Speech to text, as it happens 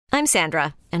I'm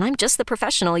Sandra, and I'm just the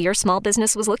professional your small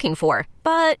business was looking for.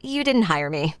 But you didn't hire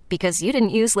me because you didn't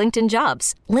use LinkedIn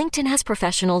Jobs. LinkedIn has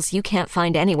professionals you can't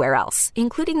find anywhere else,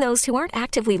 including those who aren't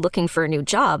actively looking for a new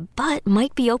job, but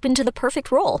might be open to the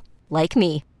perfect role, like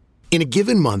me. In a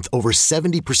given month, over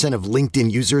 70% of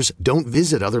LinkedIn users don't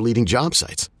visit other leading job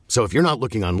sites. So if you're not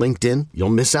looking on LinkedIn, you'll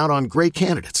miss out on great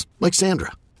candidates like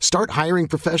Sandra. Start hiring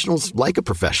professionals like a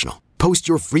professional. Post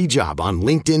your free job on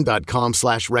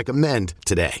linkedin.com/recommend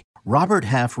today. Robert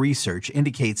Half research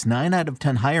indicates 9 out of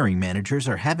 10 hiring managers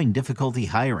are having difficulty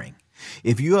hiring.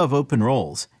 If you have open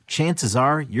roles, chances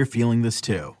are you're feeling this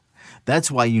too. That's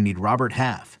why you need Robert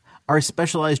Half. Our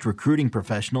specialized recruiting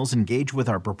professionals engage with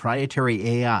our proprietary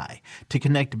AI to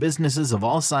connect businesses of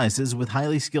all sizes with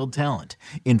highly skilled talent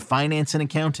in finance and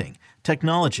accounting,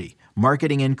 technology,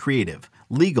 marketing and creative,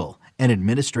 legal, and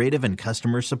administrative and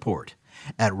customer support.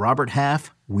 At Robert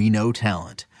Half, we know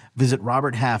talent. Visit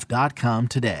roberthalf.com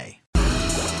today.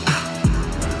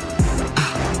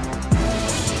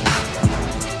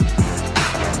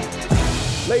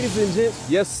 Ladies and gents,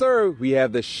 yes sir, we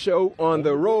have the show on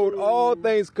the road. All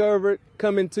things covered,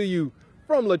 coming to you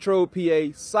from Latrobe,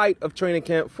 PA, site of training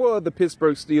camp for the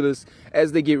Pittsburgh Steelers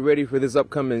as they get ready for this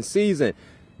upcoming season.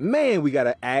 Man, we got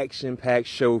an action-packed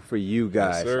show for you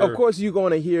guys. Yes, of course, you're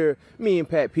going to hear me and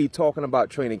Pat P talking about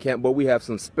training camp, but we have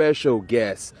some special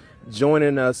guests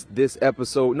joining us this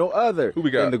episode. No other Who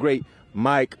we got? than the great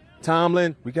Mike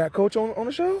Tomlin. We got Coach on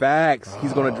the show? Facts.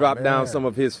 He's going to drop man. down some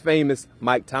of his famous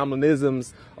Mike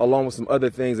Tomlinisms along with some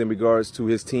other things in regards to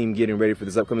his team getting ready for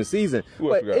this upcoming season. Who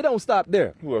else But we got? it don't stop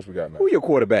there. Who else we got, man? Who your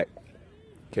quarterback?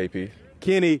 KP.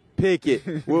 Kenny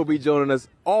Pickett will be joining us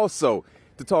also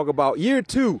to talk about year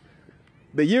two,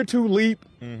 the year two leap,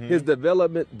 his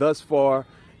development thus far,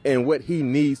 and what he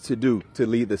needs to do to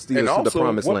lead the Steelers And to the also,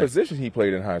 promised what land. position he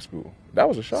played in high school. That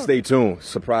was a shock. Stay tuned.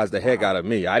 Surprised the heck out of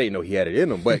me. I didn't know he had it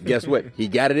in him, but guess what? He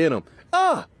got it in him.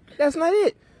 That's not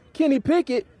it. Kenny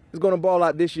Pickett is going to ball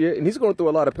out this year, and he's going to throw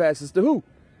a lot of passes to who?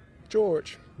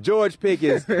 George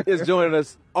Pickens is joining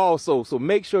us also. So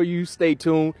make sure you stay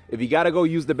tuned. If you got to go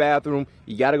use the bathroom,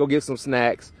 you got to go get some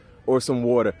snacks or some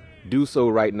water, do so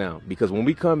right now. Because when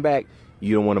we come back,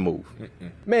 you don't want to move.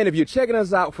 Man, if you're checking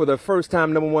us out for the first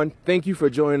time, number one, thank you for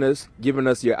joining us, giving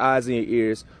us your eyes and your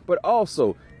ears. But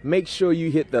also, make sure you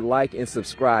hit the like and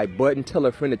subscribe button. Tell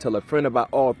a friend to tell a friend about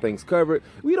all things covered.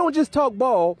 We don't just talk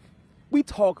ball. We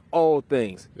talk all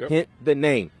things. Yep. Hint the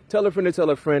name. Tell a friend to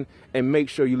tell a friend, and make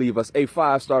sure you leave us a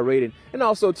 5-star rating. And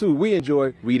also, too, we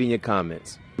enjoy reading your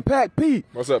comments. Pat P.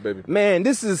 What's up, baby? Man,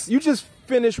 you just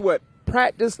finished what?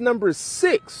 Practice number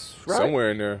 6, right?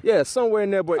 Somewhere in there. Yeah, somewhere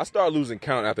in there. But I started losing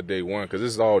count after day one because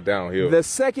this is all downhill. the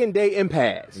second day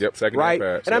impasse. Yep, second day right?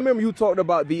 impasse, And I yep. remember you talked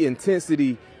about the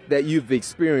intensity that you've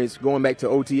experienced going back to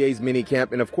OTA's mini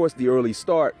camp and, of course, the early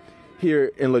start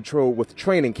here in Latrobe with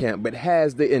training camp. But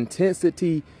has the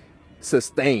intensity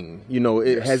sustained? You know,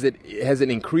 has it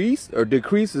increased or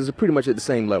decreased? Is it pretty much at the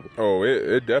same level? Oh,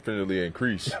 it definitely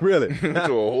increased. Really? To a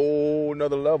whole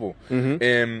nother level.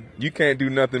 And you can't do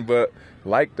nothing but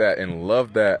like that and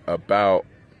love that about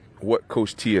what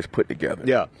Coach T has put together.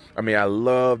 Yeah. I mean, I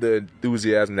love the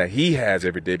enthusiasm that he has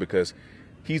every day because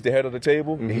he's the head of the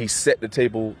table and he set the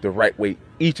table the right way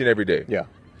each and every day. Yeah.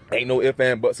 Ain't no ifs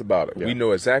and buts about it. Yeah. We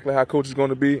know exactly how Coach is going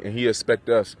to be, and he expects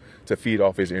us to feed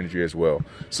off his energy as well.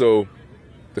 So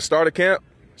the start of camp,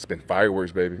 it's been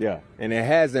fireworks, baby. Yeah, and it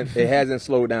hasn't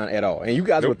slowed down at all. And you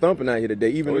guys were thumping out here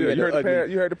today, even though You heard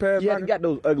the pads? You hadn't got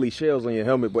those ugly shells on your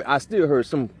helmet, but I still heard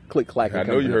some click clacking. I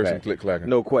know you heard some click clacking.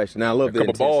 No question. Now I love A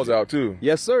couple balls out too.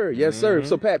 Yes, sir. Yes, sir.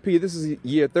 So Pat P, this is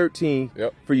year 13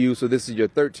 for you. So this is your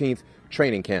 13th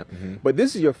training camp, but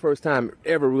this is your first time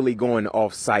ever really going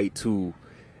off site to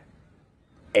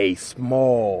a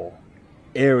small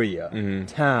area,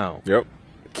 town. Yep.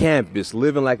 Campus,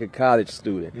 living like a college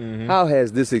student. How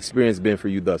has this experience been for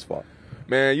you thus far?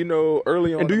 Man, you know,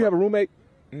 early on. And do you have a roommate?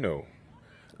 No.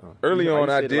 Early You know, on,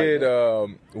 you I said it like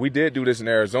did. We did do this in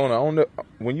Arizona. I don't know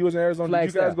when you was in Arizona.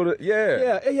 Did you guys Flagstaff. go to?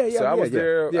 Yeah. So I was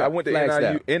there. Yeah. I went to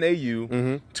Flagstaff.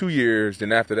 NAU 2 years.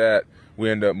 Then after that, we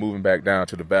ended up moving back down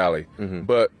to the Valley.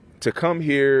 But to come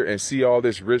here and see all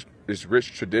this rich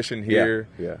tradition here,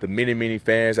 the many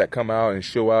fans that come out and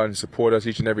show out and support us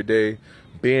each and every day,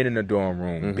 being in the dorm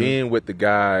room, being with the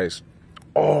guys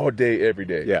all day, every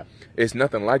day. Yeah. It's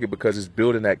nothing like it because it's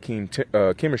building that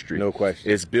chemistry. No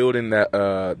question. It's building that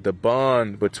the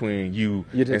bond between you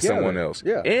You're and someone else.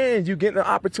 Yeah. And you getting the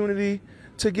opportunity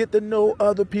to get to know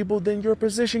other people than your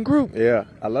position group. Yeah,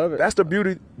 I love it. That's the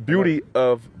beauty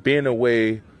of being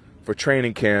away for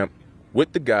training camp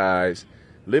with the guys,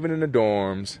 living in the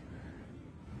dorms,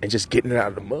 and just getting it out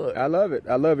of the mud. I love it.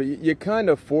 I love it. You're kind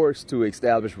of forced to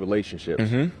establish relationships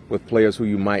with players who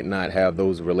you might not have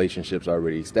those relationships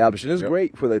already established. And it's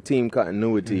great for the team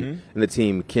continuity and the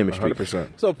team chemistry. 100%.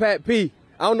 So, Pat P.,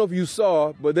 I don't know if you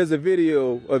saw, but there's a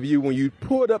video of you when you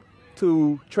pulled up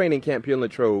to training camp here in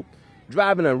Latrobe,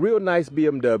 driving a real nice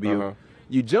BMW.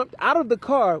 You jumped out of the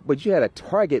car, but you had a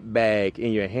Target bag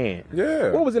in your hand.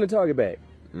 Yeah. What was in the Target bag?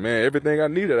 Man, everything I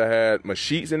needed. I had my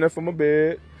sheets in there for my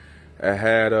bed. I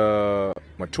had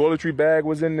my toiletry bag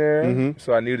was in there,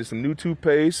 so I needed some new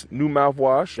toothpaste, new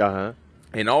mouthwash,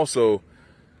 and also,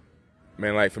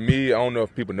 man, like for me, I don't know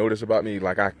if people know this about me,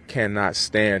 like I cannot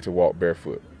stand to walk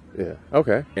barefoot. Yeah.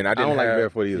 Okay. And I don't like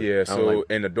barefoot either. Yeah. So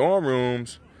in the dorm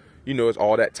rooms, you know, it's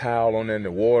all that towel on there and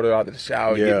the water out of the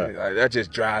shower. Like, that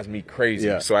just drives me crazy.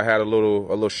 Yeah. So I had a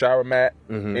little shower mat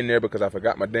in there because I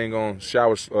forgot my dang on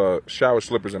shower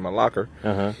slippers in my locker.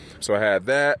 So I had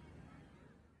that.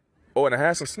 Oh, and I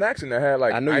had some snacks in there. I had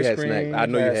like ice cream. Snacks. I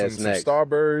know you had snacks. Some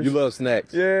Starburst. You love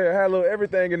snacks. Yeah, I had a little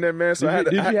everything in there, man. So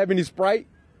did you have any Sprite?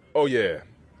 Oh yeah.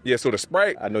 Yeah, so the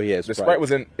Sprite. I know he had Sprite. The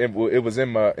Sprite was in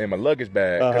my luggage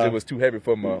bag because it was too heavy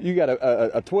for my. You got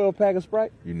a 12-pack of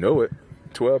Sprite? You know it,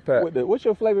 12-pack. What's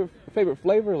your favorite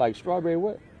flavor? Like strawberry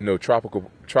what? No,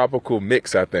 tropical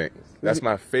mix. I think that's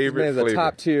my favorite. This man's flavor. A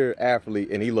top-tier athlete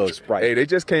and he loves Sprite. Hey, they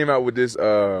just came out with this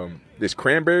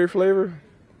cranberry flavor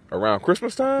around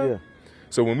Christmas time. Yeah.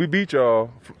 So when we beat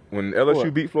y'all, when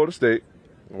LSU beat Florida State,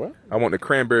 I want the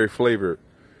cranberry flavor.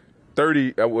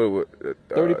 30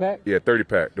 pack? Yeah, 30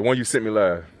 pack. The one you sent me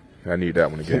last. I need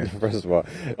that one again. First of all,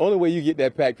 only way you get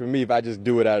that pack from me if I just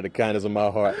do it out of the kindness of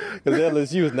my heart. Because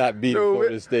LSU is not beating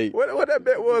Florida State. What that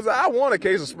bet was, I won a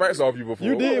case of Sprites off you before.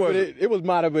 You did, but it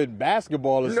might have been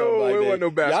basketball or something like that. No, it wasn't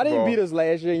no basketball. Y'all didn't beat us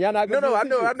last year. Y'all not gonna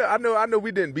I know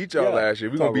we didn't beat y'all last year.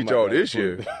 We're going to beat y'all this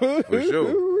year. For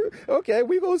sure. Okay,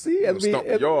 we gonna see as we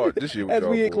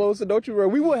get closer. Don't you worry.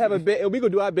 We will have a bet, and we gonna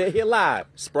do our bet here live.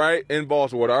 Sprite and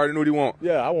Voss water. I already know what he want.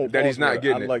 Yeah, I want that. Voss He's not water.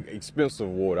 getting I it. like expensive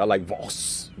water. I like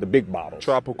Voss, the big bottles.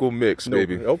 Tropical mix,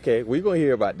 baby. Okay, we gonna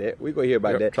hear about that.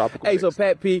 Tropical hey, mix. so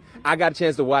Pat P, I got a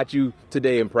chance to watch you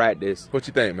today in practice. What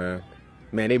you think, man?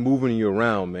 Man, they moving you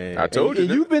around, man. I told you.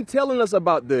 And you've been telling us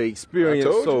about the experience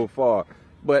so far,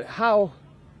 but how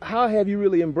have you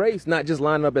really embraced not just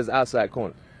lining up as outside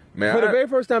corner? Man, for the very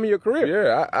first time in your career.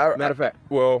 Yeah, matter of fact.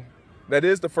 Well, that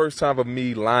is the first time of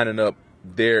me lining up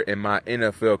there in my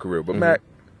NFL career. But Mac,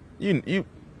 you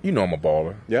know I'm a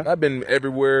baller. Yeah, I've been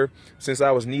everywhere since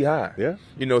I was knee high. Yeah,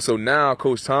 you know. So now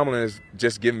Coach Tomlin has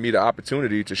just given me the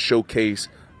opportunity to showcase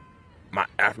my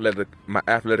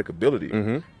athletic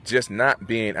ability. Just not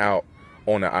being out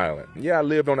on the island. Yeah, I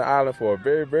lived on the island for a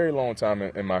very, very long time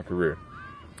in my career.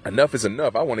 Enough is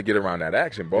enough. I want to get around that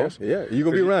action, boss. Yeah. You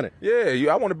gonna be running?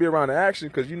 Yeah, I want to be around the action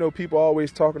because you know people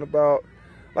always talking about.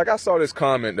 Like I saw this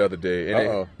comment the other day,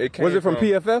 and it came. Was it from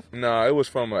PFF? No, it was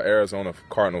from an Arizona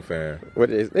Cardinal fan.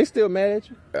 What is? They still mad at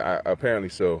you? Apparently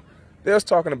so. They was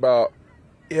talking about,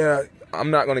 I'm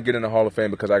not going to get in the Hall of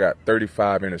Fame because I got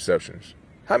 35 interceptions.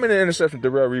 How many interceptions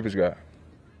Darrell Reeves got?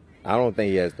 I don't think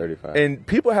he has 35. And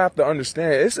people have to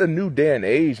understand, it's a new day and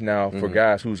age now for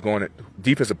guys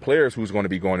defensive players who's going to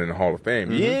be going in the Hall of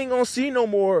Fame. You ain't going to see no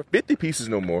more 50 pieces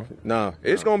no more. No.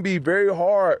 It's going to be very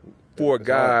hard for a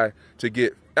guy to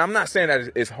get, I'm not saying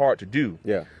that it's hard to do.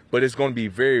 Yeah. But it's going to be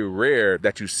very rare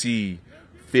that you see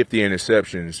 50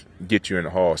 interceptions get you in the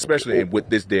Hall, especially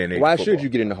with this day and age. Why should you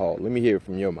get in the Hall? Let me hear it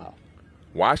from your mouth.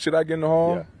 Why should I get in the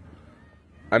Hall? Yeah.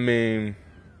 I mean,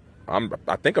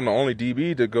 I think I'm the only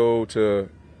DB to go to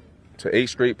 8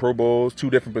 straight Pro Bowls, 2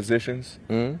 different positions.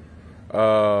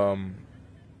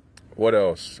 What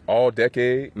else? All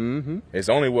decade. It's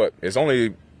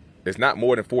not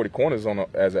more than 40 corners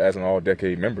as an all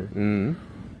decade member.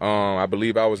 I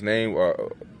believe I was named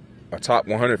a top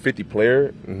 150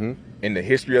 player in the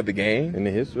history of the game. In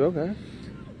the history, okay.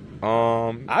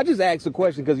 I just asked a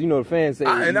question because the fans say.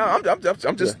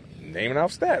 I'm just naming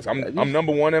off stats. I'm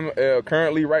number one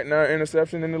currently right now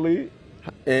interception in the league.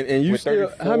 And you still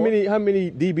 34. How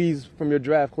many DBs from your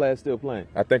draft class still playing?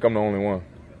 I think I'm the only one.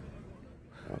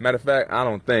 Matter of fact,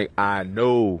 I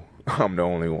know I'm the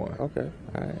only one. Okay.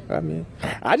 All right. I mean,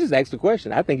 I just asked the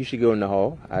question. I think you should go in the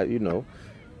Hall.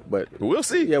 But we'll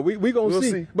see. Yeah, we gonna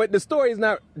see. But the story is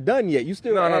not done yet. You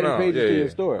still adding pages to your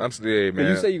story. I'm still, man.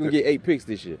 You say you're gonna get 8 picks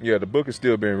this year. Yeah, the book is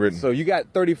still being written. So you got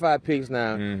 35 picks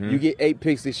now. You get 8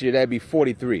 picks this year. That'd be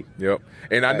 43. Yep.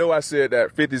 And I know I said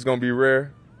that 50 is gonna be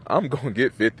rare. I'm gonna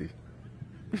get 50.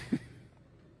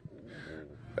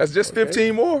 That's just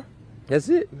 15 more. That's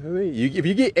it. I mean, if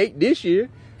you get 8 this year,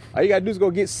 all you gotta do is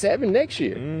go get 7 next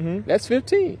year. That's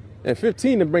 15. And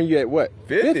 15 to bring you at what?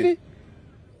 50.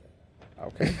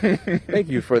 Okay. Thank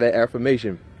you for that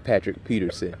affirmation, Patrick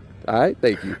Peterson. All right,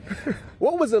 thank you.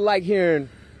 What was it like hearing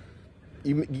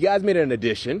you guys made an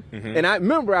addition? And I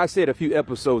remember I said a few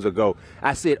episodes ago,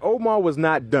 I said Omar was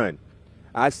not done.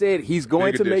 I said he's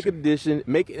going to make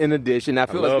an addition. I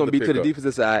feel it's going to be to the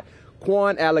defensive side.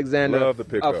 Quan Alexander,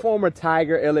 a former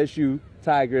Tiger, LSU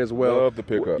Tiger as well. Love the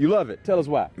pickup. You love it. Tell us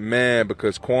why. Man,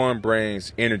 because Quan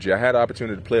brings energy. I had the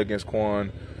opportunity to play against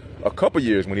Quan a couple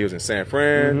years when he was in San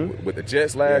Fran with the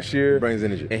Jets last year. He brings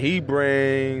energy. And he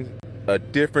brings a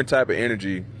different type of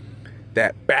energy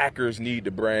that backers need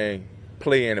to bring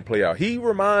play in and play out. He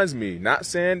reminds me, not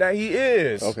saying that he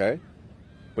is. Okay.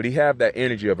 But he have that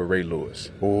energy of a Ray Lewis.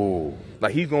 Oh.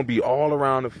 Like he's going to be all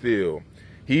around the field.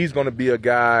 He's going to be a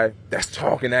guy that's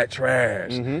talking that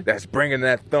trash, that's bringing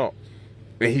that thump.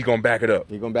 And he's going to back it up.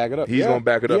 He's going to back it up. He's going to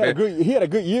back it up. He had a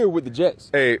good year with the Jets.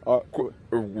 Hey,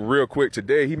 real quick,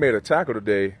 today he made a tackle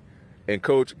today, and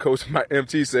Coach my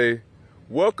MT say,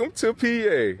 welcome to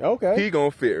PA. Okay. He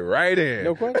going to fit right in.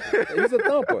 No question. He's a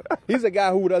thumper. He's a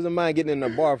guy who doesn't mind getting in a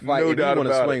bar fight if you want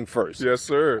to swing first. Yes,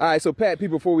 sir. All right, so Pat P,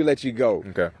 before we let you go,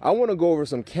 okay, I want to go over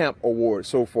some camp awards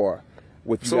so far.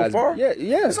 With you so guys. far? Yeah.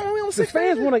 It's only on the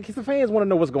fans want to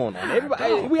know what's going on.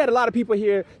 Everybody, we had a lot of people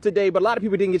here today, but a lot of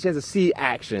people didn't get a chance to see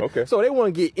action. Okay. So they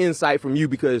want to get insight from you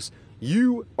because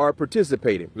you are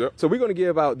participating. Yep. So we're going to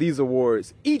give out these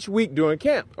awards each week during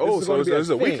camp. Oh, so this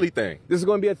is a weekly thing. This is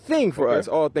going to be a thing for us,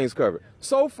 all things covered.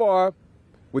 So far,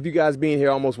 with you guys being here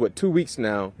almost, 2 weeks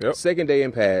now, second day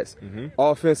in pass,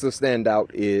 offensive standout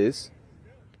is?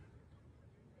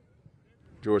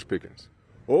 George Pickens.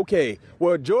 Okay,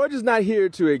 well, George is not here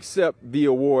to accept the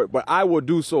award, but I will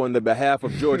do so on the behalf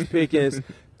of George Pickens.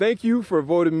 Thank you for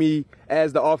voting me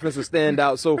as the offensive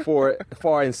standout so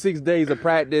far in 6 days of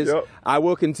practice. I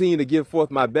will continue to give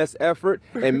forth my best effort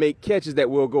and make catches that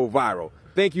will go viral.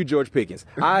 Thank you, George Pickens.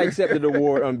 I accepted the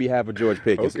award on behalf of George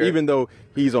Pickens, even though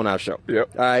he's on our show. All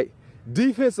right,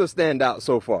 defensive standout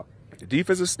so far. The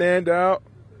defensive standout,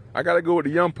 I got to go with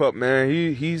the young pup, man.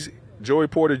 He's Joey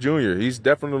Porter Jr. He's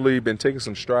definitely been taking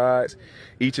some strides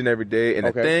each and every day. And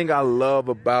the thing I love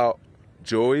about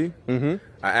Joey, I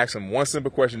ask him one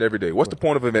simple question every day. What's the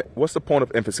point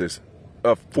of emphasis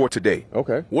for today?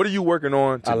 Okay. What are you working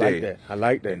on today? I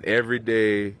like that. And every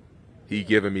day he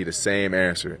giving me the same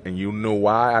answer. And you know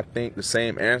why I think the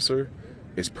same answer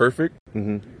is perfect?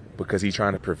 Because he's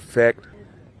trying to perfect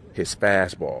his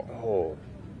fastball. Oh.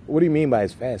 What do you mean by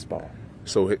his fastball?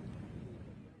 So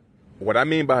what I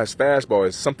mean by his fastball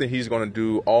is something he's going to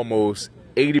do almost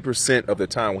 80% of the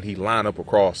time when he line up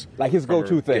across. Like his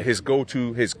go-to thing. His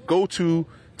go-to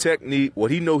technique, what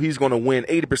he know he's going to win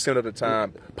 80% of the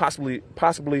time, possibly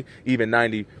even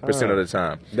 90% of the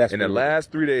time. In the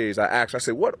last 3 days, I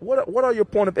said, what are your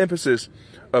point of emphasis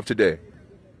of today?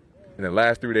 In the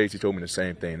last 3 days, he told me the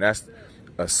same thing. That's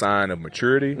a sign of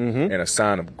maturity and a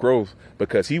sign of growth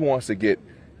because he wants to get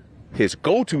his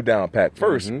go-to down pat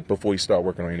first before he start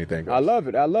working on anything else. I love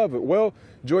it. Well,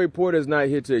 Joey Porter is not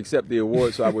here to accept the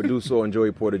award, so I will do so on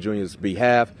Joey Porter Jr.'s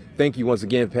behalf. Thank you once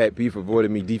again, Pat P, for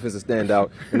voting me defensive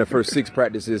standout in the first 6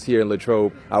 practices here in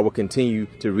Latrobe. I will continue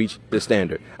to reach the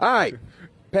standard. All right,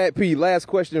 Pat P, last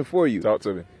question for you. Talk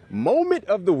to me. Moment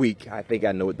of the week. I think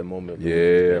I know what the moment of the week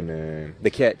is. Man. The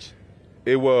catch.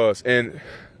 It was, and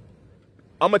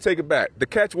I'm going to take it back. The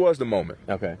catch was the moment.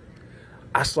 Okay.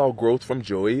 I saw growth from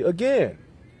Joey again,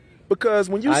 because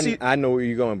when you see, I know where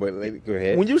you're going, but go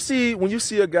ahead. When you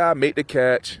see a guy make the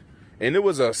catch, and it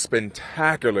was a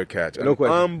spectacular catch, an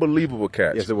unbelievable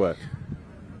catch. Yes, it was.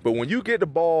 But when you get the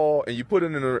ball and you put it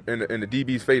in the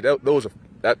DB's face,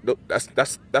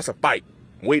 that's a fight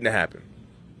waiting to happen.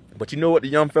 But you know what the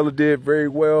young fella did very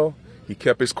well? He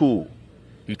kept his cool.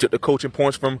 He took the coaching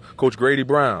points from Coach Grady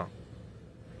Brown,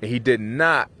 and he did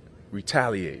not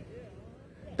retaliate.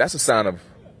 That's a sign of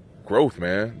growth,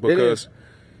 man, because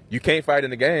you can't fight in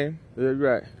the game. You're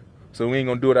right. So we ain't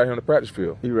gonna do it out here on the practice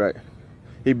field. You're right.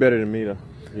 He better than me though.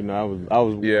 You know, I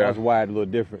was wired a little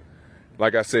different.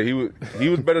 Like I said, he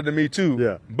was better than me too.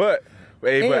 Yeah. But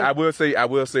I will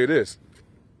say this.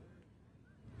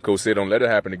 Coach said don't let it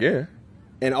happen again.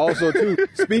 And also too,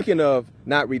 speaking of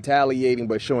not retaliating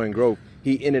but showing growth,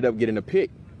 he ended up getting a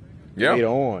pick. Later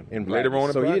on in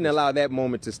practice. So he didn't allow that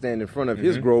moment to stand in front of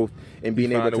his growth and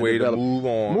being able to develop. Move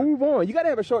on. Move on. You got to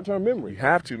have a short-term memory. You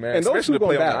have to, man. And those two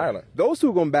going to battle. Those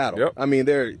two going to battle. Yep. I mean,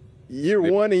 they're year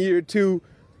 1 and year 2,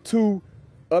 2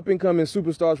 up-and-coming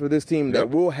superstars for this team that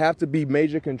will have to be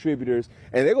major contributors,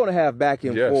 and they're going to have back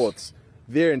and forths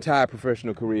their entire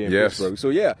professional career in Pittsburgh. So,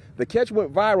 yeah, the catch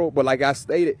went viral, but like I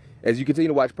stated, as you continue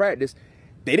to watch practice,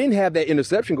 they didn't have that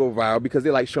interception go viral because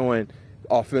they like showing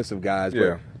offensive guys.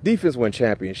 But Defense won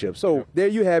championships. So there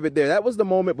you have it there. That was the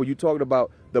moment where you talked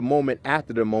about the moment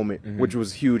after the moment, which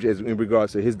was huge in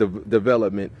regards to his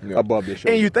development above the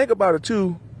shoulder. And you think about it,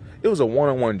 too, it was a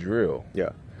one-on-one drill. Yeah.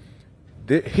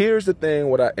 Here's the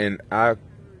thing, I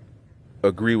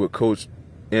agree with Coach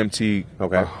MT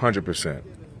 100%.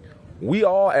 We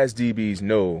all, as DBs,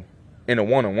 know in a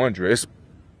one-on-one drill,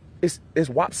 it's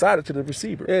lopsided to the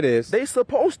receiver. It is. They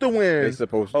supposed to win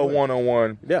a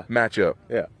one-on-one matchup.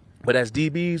 Yeah. But as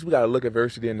DBs, we got to look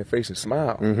adversity in the face and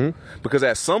smile. Because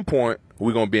at some point,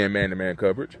 we're going to be in man-to-man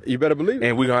coverage. You better believe it.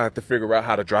 And we're going to have to figure out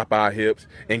how to drop our hips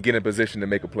and get in position to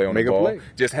make a play on the ball.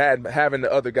 Just having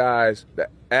the other guys,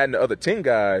 adding the other 10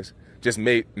 guys, just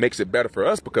makes it better for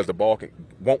us because the ball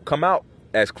won't come out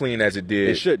as clean as it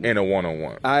did in a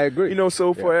one-on-one. I agree. You know,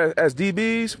 so as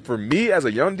DBs, for me as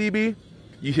a young DB,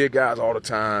 you hear guys all the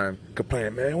time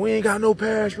complaining, man, we ain't got no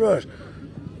pass rush.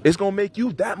 It's going to make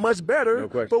you that much better,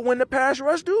 but when the pass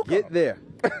rush do come. Get there.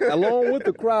 Along with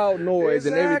the crowd noise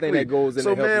and everything that goes in.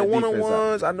 So, man,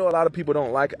 one-on-ones, I know a lot of people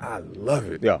don't like it. I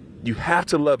love it. Yeah. You have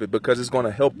to love it because it's going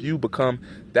to help you become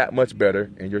that much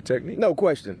better in your technique. No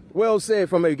question. Well said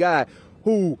from a guy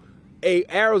who a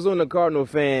Arizona Cardinal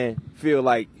fan feel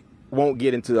like won't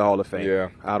get into the Hall of Fame. Yeah.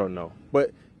 I don't know.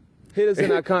 But hit us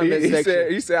in our comment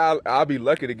section. He said I'll be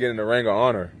lucky to get in the Ring of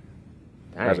Honor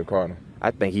as a Cardinal. I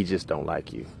think he just don't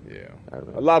like you. Yeah.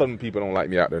 A lot of them people don't like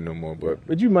me out there no more.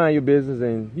 But you mind your business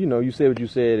and, you said what you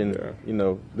said. And,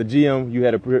 the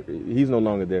GM, he's no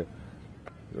longer there.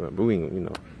 But we ain't,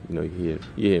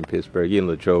 you're in Pittsburgh, you're in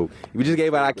Latrobe. We just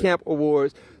gave out our camp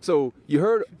awards. So you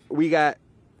heard we got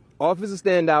offensive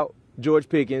standout, George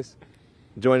Pickens,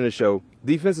 joining the show.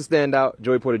 Defensive standout,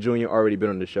 Joey Porter Jr. already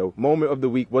been on the show. Moment of the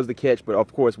week was the catch, but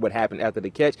of course what happened after the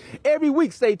catch. Every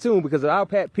week, stay tuned because our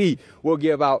Pat P will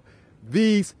give out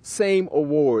these same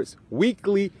awards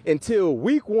weekly until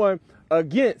week 1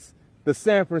 against the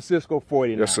San Francisco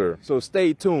 49ers. Yes, sir. So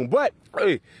stay tuned. But,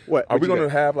 hey, what are we going to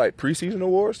have like preseason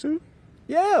awards too?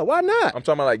 Yeah, why not? I'm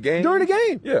talking about like games? During the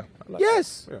game. Yeah.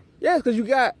 Yes. Yeah. Yes, because you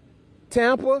got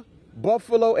Tampa,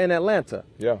 Buffalo, and Atlanta.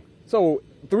 Yeah. So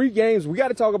 3 games. We got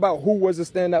to talk about who was the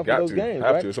standout for those games.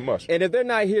 Have to. It's a must. And if they're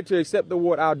not here to accept the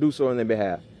award, I'll do so on their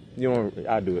behalf.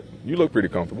 I'll do it. You look pretty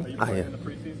comfortable. I am.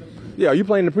 Yeah, are you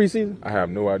playing in the preseason? I have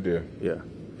no idea. Yeah.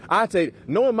 I'd say,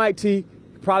 knowing Mike T,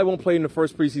 probably won't play in the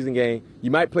first preseason game.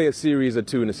 You might play a series or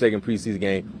 2 in the second preseason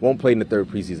game. Won't play in the third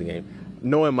preseason game.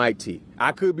 Knowing Mike T.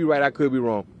 I could be right, I could be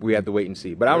wrong. We have to wait and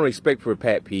see. But I don't expect for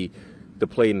Pat P to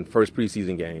play in the first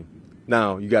preseason game.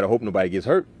 Now, you got to hope nobody gets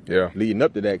hurt leading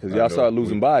up to that because y'all start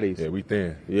losing bodies. Yeah, we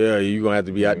thin. Yeah, you're going to have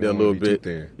to be out there a little bit.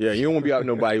 Thin. Yeah, you don't want to be out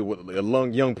nobody with a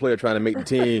young player trying to make the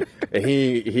team and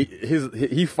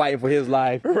he fighting for his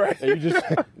life. Right. And you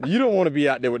don't want to be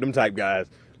out there with them type guys.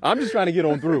 I'm just trying to get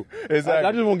on through. Exactly.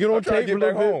 I just want to get on tape a little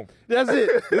bit. Home. That's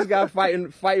it. This guy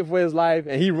fighting for his life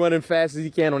and he running fast as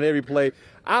he can on every play.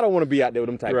 I don't want to be out there with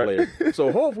them type players.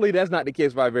 So hopefully that's not the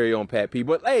case for our very own Pat P.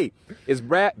 But, hey, it's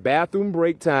bathroom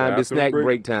break time. It's snack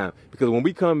break time. Because when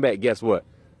we come back, guess what?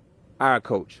 Our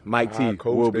coach, Mike T,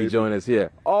 will be joining us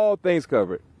here. All things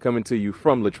covered, coming to you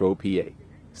from Latrobe, PA.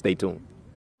 Stay tuned.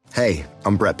 Hey,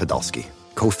 I'm Brett Podolsky,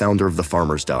 co-founder of The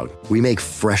Farmer's Dog. We make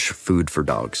fresh food for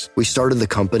dogs. We started the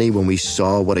company when we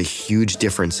saw what a huge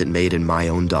difference it made in my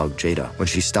own dog, Jada, when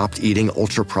she stopped eating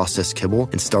ultra-processed kibble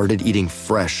and started eating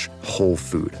fresh, whole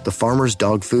food. The Farmer's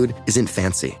Dog food isn't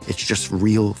fancy. It's just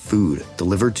real food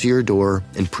delivered to your door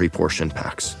in pre-portioned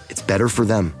packs. It's better for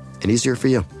them and easier for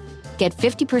you. Get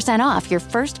 50% off your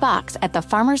first box at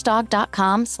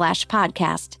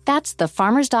thefarmersdog.com/podcast. That's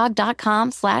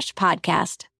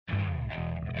thefarmersdog.com/podcast.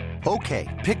 Okay,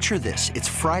 picture this. It's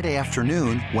Friday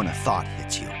afternoon when a thought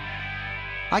hits you.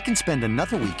 I can spend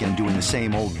another weekend doing the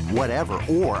same old whatever,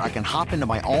 or I can hop into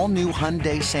my all-new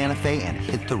Hyundai Santa Fe and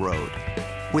hit the road.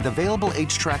 With available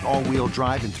H-Track all-wheel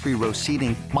drive and 3-row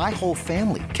seating, my whole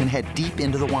family can head deep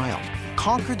into the wild.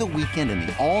 Conquer the weekend in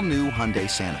the all-new Hyundai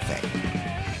Santa Fe.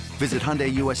 Visit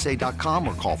HyundaiUSA.com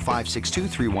or call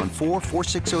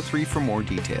 562-314-4603 for more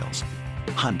details.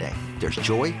 Hyundai, there's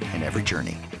joy in every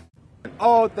journey.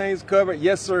 All things covered.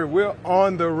 Yes, sir. We're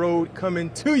on the road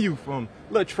coming to you from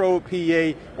Latrobe,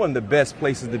 PA, one of the best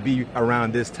places to be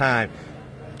around this time.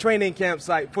 Training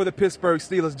campsite for the Pittsburgh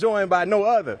Steelers, joined by no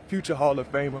other future Hall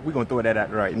of Famer. We're going to throw that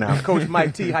out right now. Coach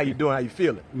Mike T, how you doing? How you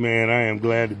feeling? Man, I am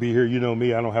glad to be here. You know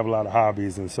me, I don't have a lot of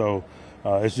hobbies, and so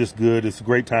it's just good. It's a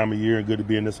great time of year and good to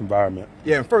be in this environment.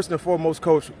 Yeah, and first and foremost,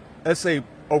 Coach, let's say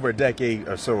over a decade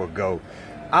or so ago,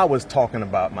 I was talking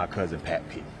about my cousin Pat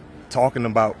P, talking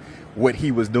about what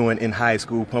he was doing in high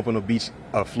school, Pompano Beach,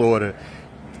 Florida,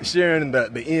 sharing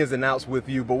the ins and outs with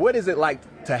you, but what is it like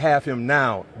to have him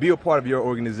now be a part of your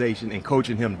organization and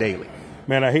coaching him daily?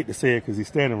 Man, I hate to say it because he's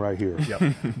standing right here. Yep.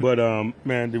 But,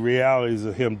 man, the realities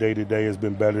of him day to day has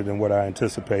been better than what I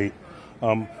anticipate.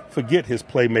 Forget his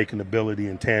playmaking ability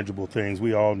and tangible things.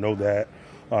 We all know that.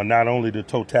 Not only the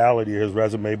totality of his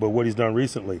resume, but what he's done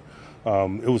recently.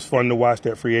 It was fun to watch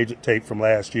that free agent tape from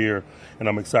last year, and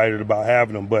I'm excited about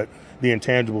having him. But the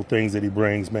intangible things that he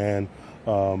brings, man,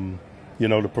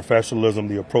 the professionalism,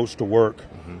 the approach to work,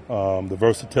 the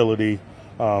versatility.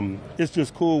 It's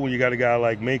just cool when you got a guy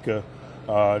like Minka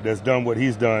that's done what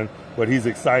he's done, but he's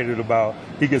excited about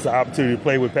he gets the opportunity to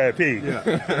play with Pat P.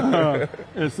 Yeah.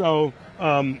 And so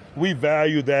we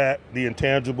value that, the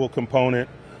intangible component,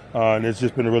 and it's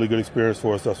just been a really good experience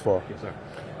for us thus far. Yes, sir.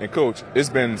 And, Coach, it's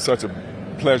been such a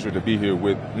pleasure to be here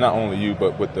with not only you,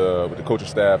 but with the coaching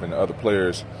staff and the other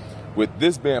players. With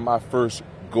this being my first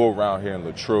go-around here in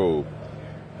Latrobe,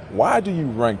 why do you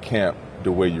run camp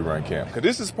the way you run camp? Because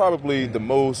this is probably the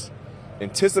most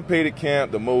anticipated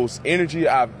camp, the most energy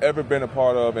I've ever been a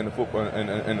part of in the football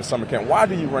in the summer camp. Why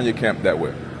do you run your camp that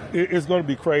way? It's going to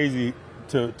be crazy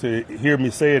to hear me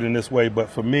say it in this way, but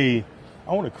for me,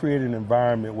 I want to create an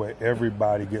environment where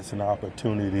everybody gets an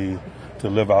opportunity to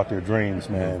live out their dreams,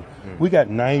 man. Mm-hmm. We got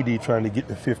 90 trying to get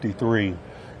to 53.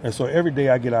 And so every day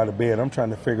I get out of bed, I'm trying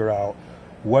to figure out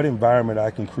what environment I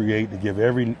can create to give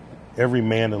every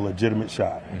man a legitimate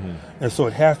shot. Mm-hmm. And so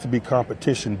it has to be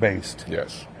competition-based.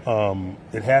 Yes.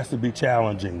 It has to be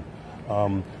challenging.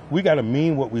 We got to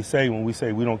mean what we say when we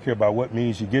say we don't care about what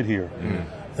means you get here.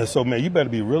 Mm-hmm. And so, man, you better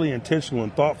be really intentional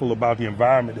and thoughtful about the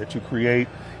environment that you create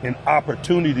and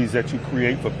opportunities that you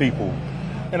create for people.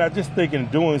 And I just think in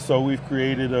doing so, we've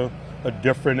created a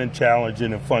different and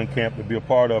challenging and fun camp to be a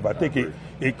part of. I think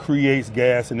it creates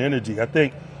gas and energy. I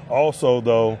think also,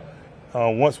 though,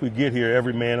 once we get here,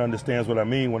 every man understands what I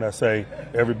mean when I say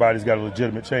everybody's got a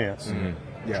legitimate chance.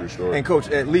 Mm-hmm. Yeah. True story. And, Coach,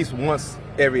 at least once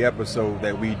every episode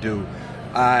that we do,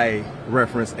 I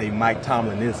reference a Mike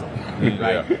Tomlinism,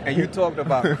 right? Yeah. And you talked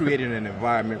about creating an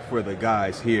environment for the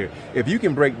guys here. If you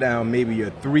can break down maybe your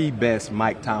 3 best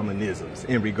Mike Tomlinisms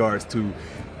in regards to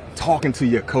talking to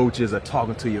your coaches or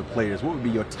talking to your players, what would be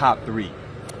your top 3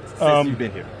 since you've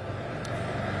been here?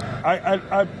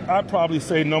 I'd probably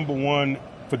say number 1,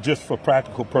 for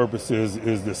practical purposes,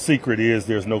 is the secret is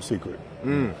there's no secret.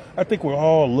 I think we're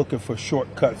all looking for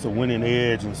shortcuts, a winning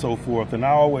edge, and so forth. And I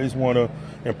always want to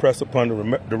impress upon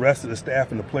the rest of the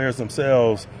staff and the players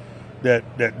themselves that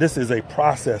this is a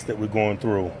process that we're going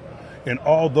through. And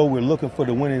although we're looking for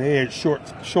the winning edge,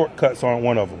 shortcuts aren't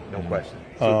one of them. No question.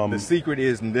 So the secret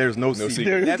is there's no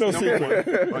secret. There's no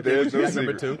secret. There's no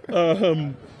secret.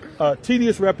 Number 2.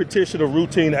 Tedious repetition of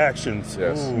routine actions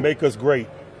make us great.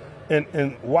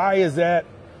 And why is that?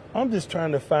 I'm just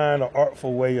trying to find an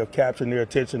artful way of capturing their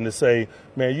attention to say,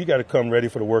 man, you got to come ready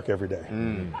for the work every day.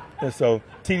 And so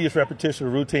tedious repetition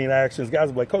of routine actions. Guys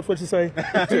will be like, Coach, what'd you say?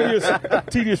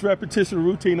 tedious repetition of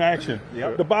routine action.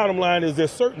 Yep. The bottom line is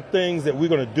there's certain things that we're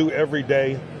going to do every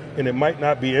day, and it might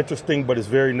not be interesting, but it's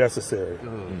very necessary.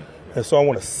 And so I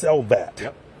want to sell that.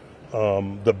 Yep.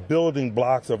 The building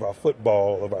blocks of our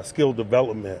football, of our skill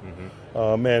development.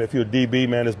 Man, if you're a DB,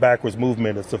 man, it's backwards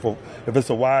movement. If it's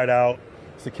a wide out,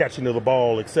 it's the catching of the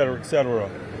ball, et cetera, et cetera.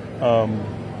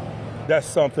 That's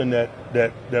something that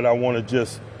I want to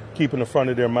just keep in the front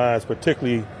of their minds,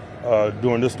 particularly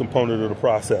during this component of the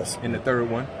process. And the third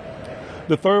one?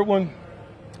 The third one,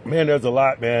 man, there's a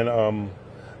lot, man.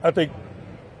 I think,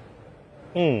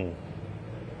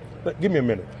 give me a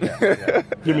minute.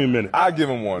 Give me a minute. I'll give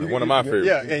him one of my favorites.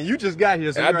 Yeah, and you just got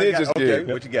here, so I did just okay, get.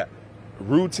 what you got?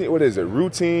 Routine. What is it?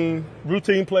 Routine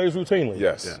plays routinely.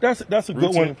 Yes. Yeah. That's a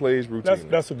good one. Routine plays routinely.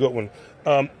 That's a good one.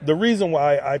 The reason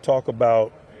why I talk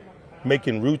about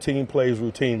making routine plays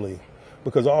routinely,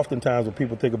 because oftentimes when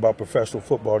people think about professional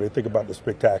football, they think about the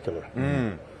spectacular.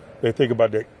 They think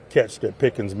about that catch that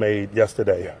Pickens made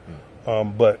yesterday.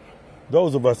 But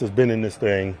those of us that's been in this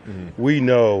thing, we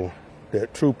know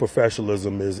that true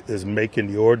professionalism is making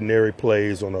the ordinary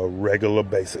plays on a regular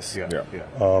basis.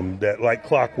 That like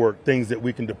clockwork, things that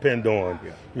we can depend on.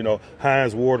 You know,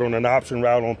 Hines Ward on an option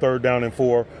route on 3rd down and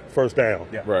 4, first down.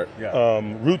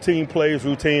 Routine plays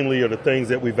routinely are the things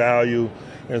that we value.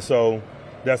 And so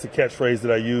that's a catchphrase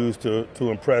that I use to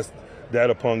impress that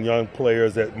upon young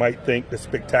players that might think the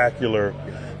spectacular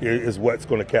is what's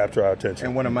going to capture our attention.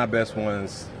 And one of my best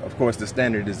ones, of course, the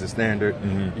standard is the standard.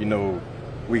 You know,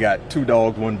 we got 2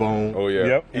 dogs, 1 bone. Oh, yeah.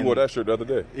 Yep. He wore that shirt the other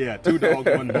day. Yeah, 2 dogs,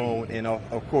 1 bone. And,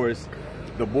 of course,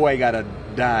 the boy got to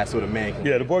die so the man can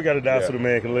live. Yeah, the boy got to die so the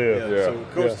man can live. So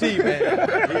Coach T,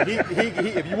 man, he,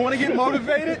 if you want to get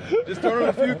motivated, just turn on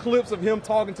a few clips of him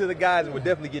talking to the guys, and we'll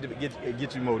definitely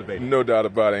get you motivated. No doubt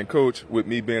about it. And Coach, with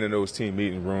me being in those team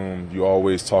meeting rooms, you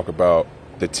always talk about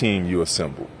the team you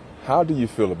assemble. How do you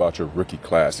feel about your rookie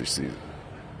class this season?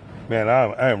 Man,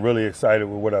 I am really excited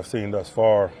with what I've seen thus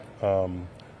far.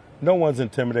 No one's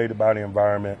intimidated by the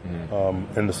environment,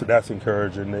 and so that's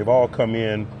encouraging. They've all come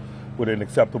in with an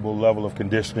acceptable level of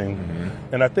conditioning,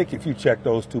 and I think if you check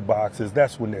those two boxes,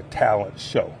 that's when their talents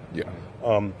show. Yeah.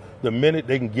 The minute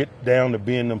they can get down to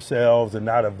being themselves and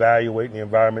not evaluating the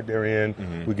environment they're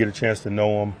in, we get a chance to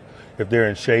know them. If they're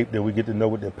in shape, then we get to know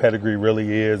what their pedigree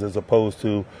really is, as opposed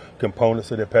to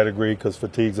components of their pedigree, because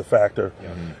fatigue's a factor.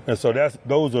 And so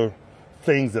those are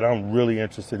things that I'm really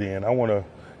interested in. I want to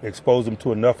expose them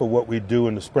to enough of what we do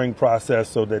in the spring process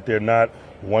so that they're not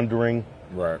wondering.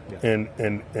 Right.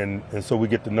 And so we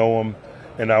get to know them,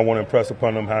 and I want to impress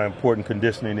upon them how important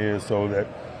conditioning is so that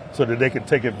they can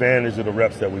take advantage of the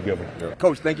reps that we give them. Yeah.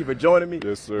 Coach, thank you for joining me.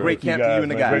 Yes, sir. Great camp to you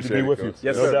and the guys. Great to be with you.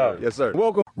 Yes, no sir. doubt. Yes, sir.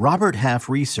 Welcome. Robert Half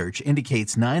research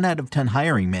indicates 9 out of 10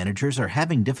 hiring managers are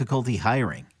having difficulty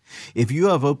hiring. If you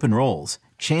have open roles,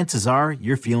 chances are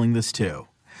you're feeling this too.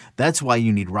 That's why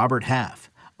you need Robert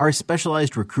Half. Our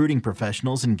specialized recruiting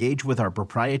professionals engage with our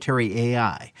proprietary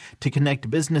AI to connect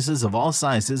businesses of all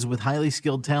sizes with highly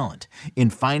skilled talent in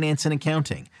finance and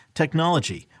accounting,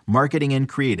 technology, marketing and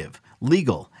creative,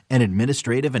 legal, and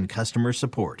administrative and customer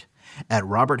support. At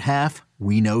Robert Half,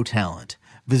 we know talent.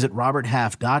 Visit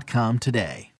roberthalf.com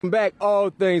today. Back, all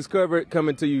things covered,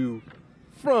 coming to you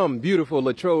from beautiful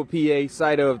Latrobe, PA,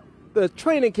 site of the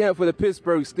training camp for the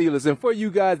Pittsburgh Steelers. And for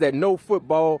you guys that know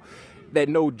football, that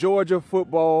know Georgia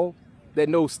football, that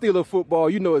know Steeler football,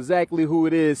 you know exactly who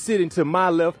it is. Sitting to my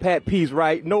left, Pat P's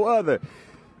right, no other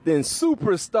than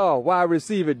superstar wide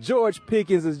receiver George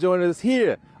Pickens is joining us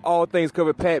here. All things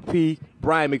covered, Pat P,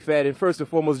 Brian McFadden. First and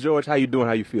foremost, George, how you doing?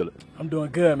 How you feeling? I'm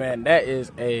doing good, man. That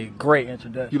is a great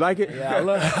introduction. You like it? Yeah, I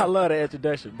love the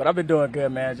introduction. But I've been doing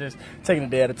good, man. Just taking a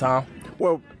day at a time.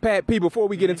 Well, Pat P, before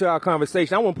we get into our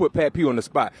conversation, I want to put Pat P on the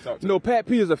spot. You know, Pat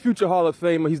P is a future Hall of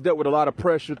Famer. He's dealt with a lot of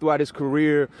pressure throughout his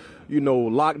career, you know,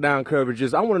 lockdown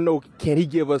coverages. I want to know, can he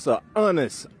give us an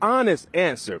honest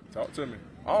answer? Talk to me.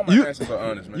 All my answers are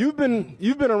honest, man. You've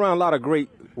been around a lot of great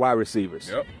wide receivers.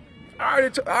 Yep.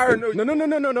 I already know.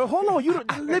 No. Hold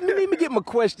on. Let me get my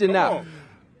question out.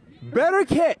 Better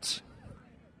catch.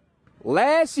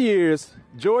 Last year's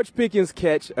George Pickens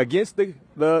catch against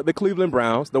the Cleveland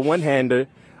Browns, the one-hander,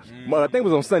 I think it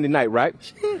was on Sunday night, right?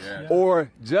 Yeah. Or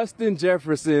Justin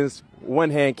Jefferson's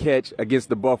one-hand catch against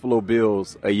the Buffalo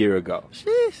Bills a year ago.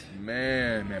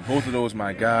 Man, both of those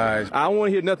my guys. I don't want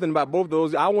to hear nothing about both of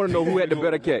those. I want to know who had the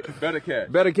better catch. Better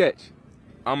catch.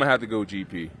 I'm going to have to go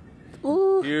GP.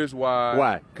 Ooh. Here's why.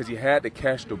 Why? Because he had to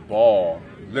catch the ball.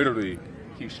 Literally,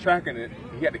 he was tracking it.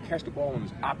 He had to catch the ball in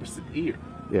his opposite ear.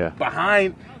 Yeah.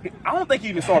 Behind. I don't think he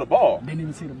even saw the ball. Didn't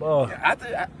even see the ball.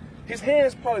 His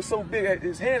hand's probably so big.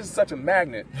 His hand is such a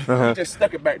magnet. He just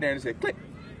stuck it back there and said, click.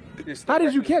 How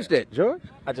did you catch that, George?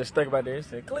 I just stuck it back there and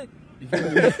said, click.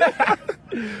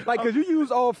 Like, because you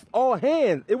used all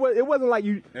hands. It wasn't like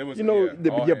your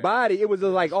body. It was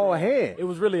just like all hands. It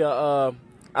was really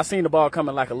I seen the ball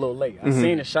coming like a little late. I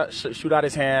seen it shoot out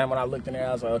his hand. When I looked in there,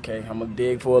 I was like, okay, I'm going to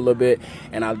dig for a little bit.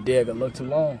 And I dig a little too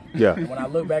long. Yeah. And when I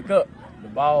looked back up, the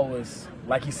ball was,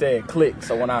 like he said, click.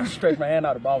 So when I stretched my hand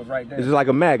out, the ball was right there. It's just like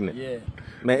a magnet. Yeah.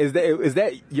 Man, is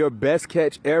that your best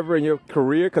catch ever in your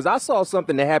career? Because I saw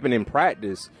something that happened in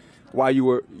practice while you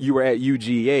were at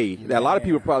UGA that a lot of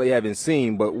people probably haven't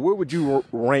seen. But where would you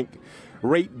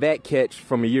rate that catch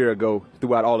from a year ago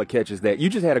throughout all the catches that you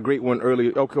just had a great one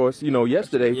earlier, of course,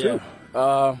 yesterday too?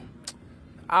 I'll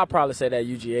probably say that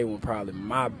UGA one probably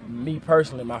me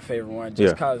personally my favorite one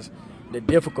just because the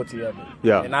difficulty of it.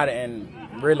 Yeah.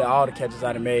 And really all the catches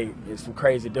I done made is some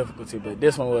crazy difficulty, but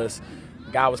this one was.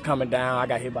 Guy was coming down. I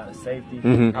got hit by the safety.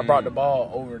 I brought the ball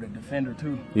over the defender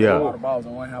too. Yeah. All the balls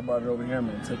on one hand, I brought it over here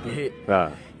and took the hit.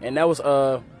 And that was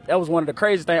one of the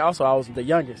craziest things. Also, I was the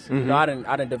youngest. You know, I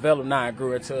didn't develop now. I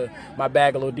grew into my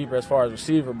bag a little deeper as far as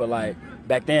receiver. But like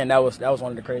back then, that was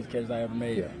one of the craziest catches I ever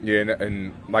made. Yeah,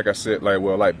 and like I said,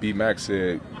 like B Mac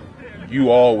said, you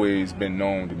always been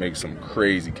known to make some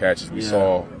crazy catches. We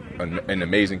saw an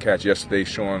amazing catch yesterday,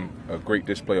 showing a great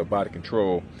display of body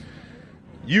control.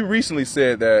 You recently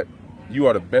said that you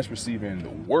are the best receiver in the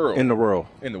world. In the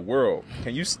world.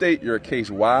 Can you state your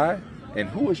case why? And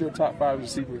who is your top 5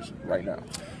 receivers right now?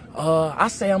 I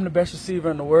say I'm the best receiver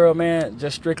in the world, man,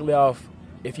 just strictly off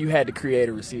if you had to create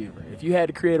a receiver. If you had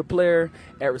to create a player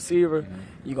at receiver,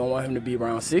 you're going to want him to be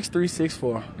around 6'3",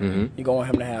 6'4". You're going to want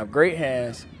him to have great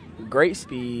hands, great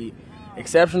speed,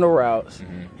 exceptional routes.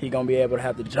 He's going to be able to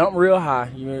have to jump real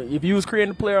high. If you was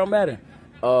creating a player on Madden,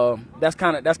 that's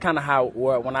kind of how,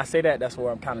 when I say that, that's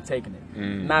where I'm kind of taking it.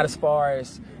 Not as far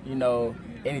as,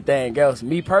 anything else.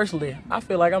 Me personally, I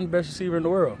feel like I'm the best receiver in the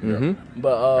world.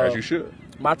 But as you should.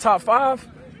 My top 5,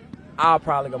 I'll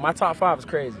probably go. My top 5 is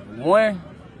crazy. 1,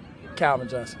 Calvin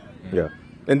Johnson. Yeah.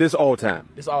 And this all time.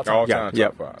 This all time. All time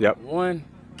top 5. Yep. 1,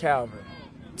 Calvin.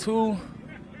 2,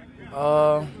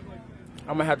 I'm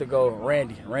gonna have to go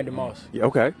Randy Moss. Yeah,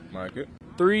 okay. Like it.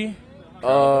 3,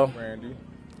 Randy.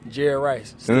 Jerry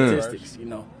Rice. Statistics,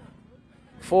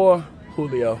 4,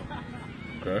 Julio.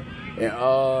 Okay.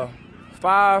 And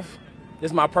 5,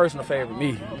 this is my personal favorite,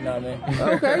 me. You know what I mean?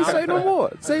 Okay, say no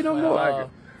more. Say no more.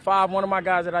 5, one of my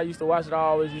guys that I used to watch, that I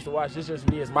always used to watch, this just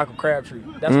me, is Michael Crabtree.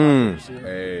 That's my favorite.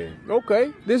 Hey.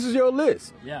 Okay, this is your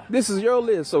list. Yeah. This is your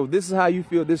list. So this is how you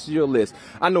feel. This is your list.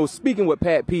 I know, speaking with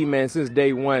Pat P, man, since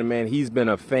day one, man, he's been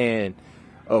a fan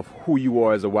of who you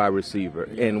are as a wide receiver.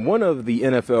 And one of the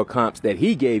NFL comps that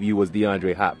he gave you was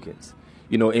DeAndre Hopkins,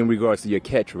 in regards to your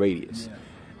catch radius. Yeah.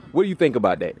 What do you think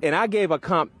about that? And I gave a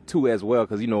comp too as well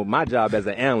because, my job as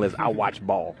an analyst, I watch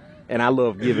ball. And I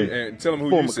love giving. And tell them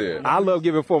who you said. I love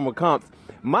giving former comps.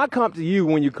 My comp to you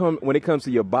when it comes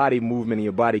to your body movement and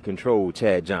your body control,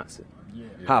 Chad Johnson. Yeah.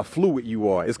 How fluid you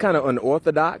are. It's kind of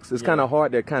unorthodox. It's kind of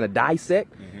hard to kind of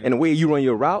dissect and the way you run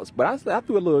your routes. But I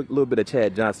threw a little bit of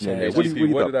Chad Johnson in there. What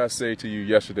did I say to you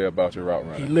yesterday about your route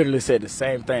running? He literally said the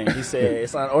same thing. He said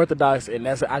it's unorthodox, and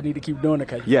I need to keep doing it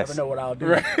because you never know what I'll do.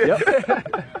 Right.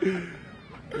 Yep.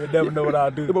 You'll never know what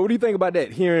I'll do. But what do you think about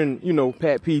that? Hearing,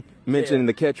 Pat P mentioning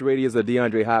the catch radius of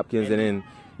DeAndre Hopkins and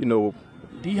then,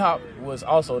 D-Hop was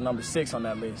also number 6 on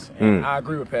that list. And I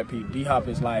agree with Pat P. D-Hop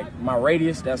is like my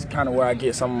radius. That's kind of where I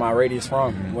get some of my radius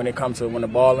from when it comes to when the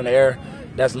ball in the air.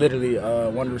 That's literally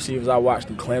one of the receivers I watched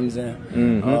in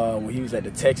Clemson when he was at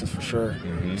the Texans for sure.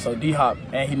 So D-Hop,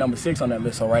 and he number 6 on that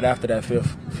list. So right after that,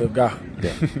 fifth guy.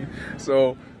 Yeah.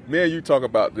 So me and you talk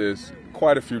about this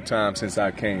quite a few times since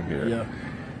I came here. Yeah.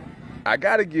 I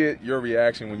got to get your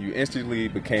reaction when you instantly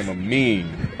became a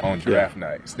meme on draft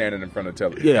night, standing in front of the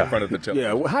television.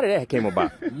 Yeah, well, how did that came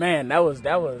about? Man,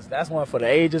 that's one for the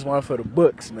ages, one for the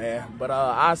books, man. But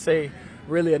I say,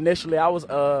 really, initially, I was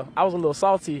a little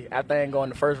salty after I ain't going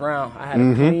the first round. I had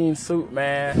a clean suit,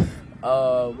 man,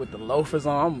 with the loafers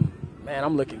on.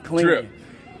 I'm looking clean. Drip.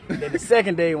 Then the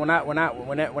second day, when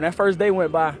that first day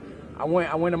went by, I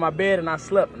went in my bed and I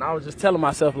slept, and I was just telling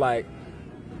myself like,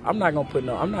 I'm not gonna put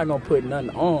nothing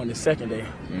on the second day.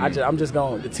 I'm just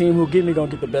the team who get me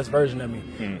gonna get the best version of me,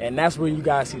 and that's when you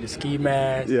guys see the ski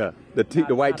mask. Yeah,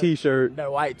 the white T-shirt. The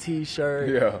white T-shirt.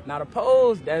 Yeah. Now the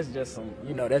pose, that's just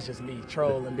that's just me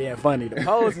trolling, being funny. The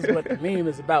pose is what the meme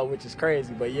is about, which is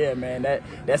crazy. But yeah, man,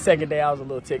 that second day I was a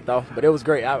little ticked off, but it was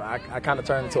great. I kind of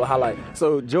turned into a highlight.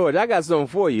 So George, I got something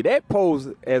for you. That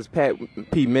pose, as Pat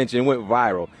P mentioned, went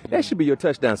viral. That should be your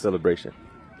touchdown celebration.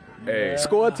 Hey.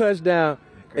 Score a touchdown.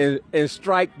 And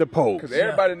strike the pose. Because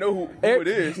everybody know who it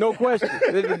is. No question.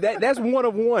 That's one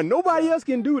of one. Nobody else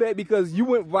can do that because you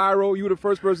went viral. You were the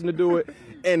first person to do it.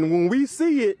 And when we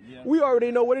see it, we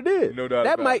already know what it is. No doubt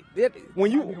about it.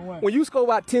 When you score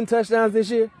about 10 touchdowns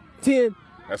this year, 10.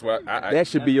 That's what that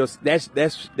should be your. That's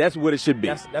what it should be.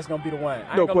 That's gonna be the one.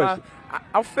 No question.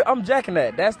 I'm jacking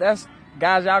that. That's.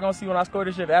 Guys, y'all gonna see when I score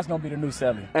this shit, that's gonna be the new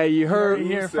selling. Hey, you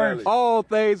heard first. All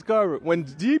things covered. When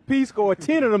GP scored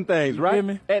 10 of them things,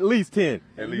 right? At least 10.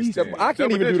 At least 10. I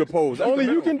can't even do the pose. Only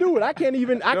you can do it. I can't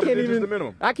even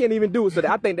do it. So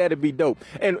I think that'd be dope.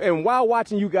 And while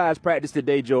watching you guys practice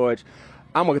today, George,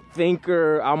 I'm a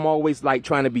thinker. I'm always like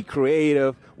trying to be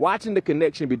creative. Watching the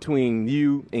connection between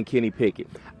you and Kenny Pickett.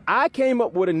 I came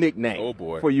up with a nickname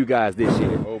for you guys this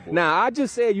year. Now, I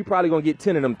just said you probably going to get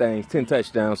 10 of them things, 10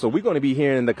 touchdowns. So we're going to be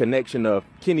hearing the connection of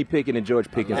Kenny Pickett and George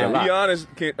Pickens a lot. Be honest,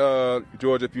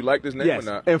 George, if you like this name or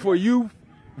not. And for you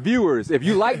viewers, if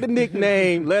you like the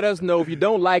nickname, let us know. If you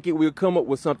don't like it, we'll come up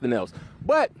with something else.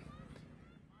 But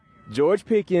George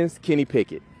Pickens, Kenny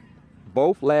Pickett,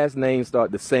 both last names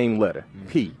start the same letter,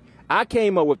 P. I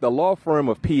came up with the law firm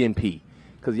of P&P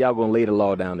because y'all going to lay the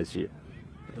law down this year.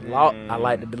 I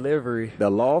like the delivery. The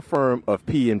law firm of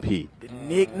P&P. The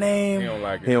nickname. He don't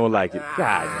like it. He don't like it.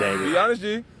 God dang it. Be honest,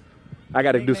 G. I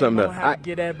got to do something else. I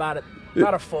get that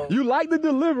Not a full. You like the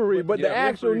delivery, but the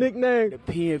actual nickname. The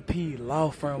P&P law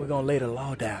firm, we're going to lay the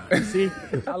law down. You see?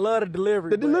 I love the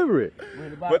delivery. The delivery.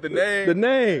 But the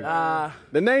name.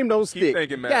 The name don't stick. Keep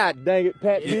thinking, Matt. God dang it,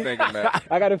 Pat. Keep thinking, Matt.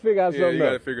 I got to figure out something you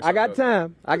gotta else. figure I got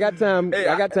something time. I got time. Hey,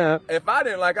 I got time. If I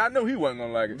didn't like it, I knew he wasn't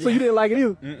going to like it. So you didn't like it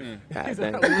either? God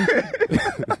dang.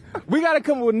 We got to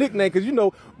come up with a nickname because,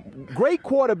 great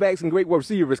quarterbacks and great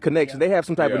receivers connections, they have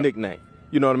some type of nickname.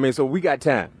 You know what I mean? So we got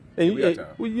time. And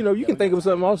you can think of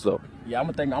something also. Yeah, I'm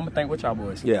gonna think with y'all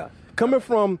boys. Yeah. Coming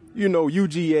from,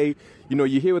 UGA, you're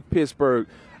here with Pittsburgh.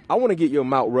 I want to get your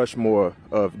Mount Rushmore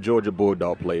of Georgia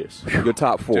Bulldog players. Your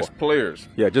top 4. Just players.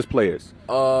 Yeah, just players.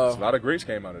 A lot of greats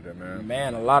came out of there, man.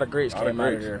 Man, a lot of greats came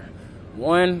out of there.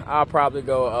 One, I'll probably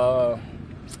go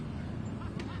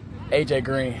AJ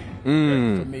Green for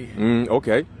me.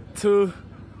 Okay. 2,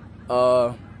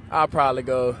 I'll probably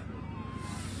go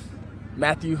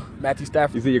Matthew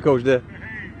Stafford. You see your coach there?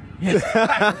 Yes,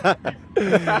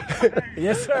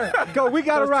 yes sir. Coach, we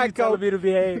got it right, Coach. Me to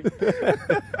behave.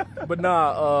 But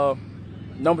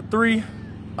number 3,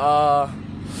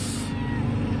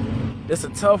 it's a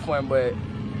tough one, but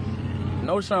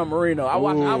No Sean Marino. I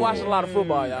watched a lot of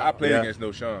football, y'all. I played against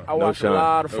No Sean. I watched a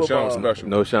lot of football. No Sean was special.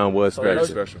 No Sean was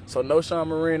special. So No Sean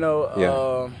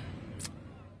Marino.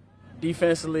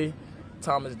 Defensively,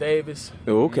 Thomas Davis.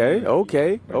 Okay.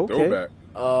 Throwback.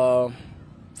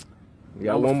 You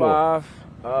got number one more.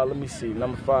 5. Let me see.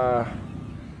 Number 5.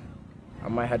 I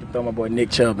might have to throw my boy Nick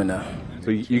Chubb in there.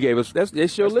 So you gave us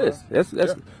that's your list. That's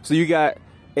So you got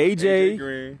AJ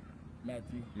Green,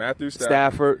 Matthew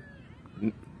Stafford,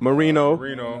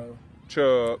 Marino,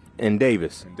 Chubb, and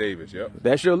Davis. Yep.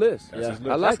 That's your list. That's his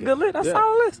list. I like That's a good list. That's a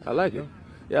solid list. I like it.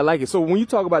 Yeah, I like it. So when you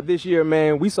talk about this year,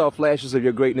 man, we saw flashes of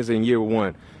your greatness in year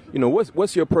 1.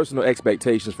 What's your personal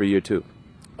expectations for year 2?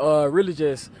 Really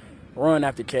just run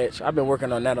after catch. I've been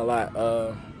working on that a lot.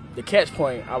 The catch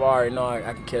point, I've already know I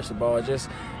can catch the ball. Just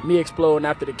me exploding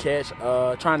after the catch,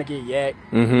 trying to get yak,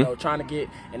 trying to get,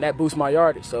 and that boosts my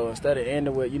yardage. So instead of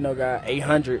ending with, got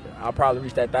 800, I'll probably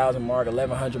reach that 1,000 mark,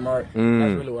 1,100 mark. That's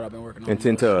really what I've been working on. And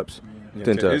 10 tubs.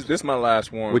 10 tubs. This is my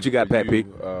last one. What you got, Pat P?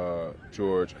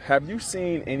 George, have you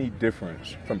seen any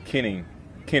difference from Kenny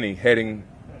heading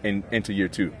into year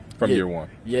 2 from year 1?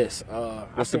 Yes.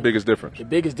 What's the biggest difference? The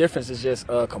biggest difference is just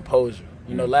composure.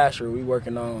 Last year we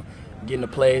working on getting the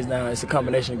plays down. It's a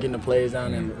combination of getting the plays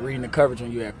down and reading the coverage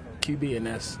when you at QB, and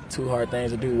that's 2 hard things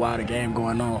to do while the game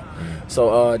going on.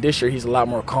 So this year he's a lot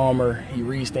more calmer. He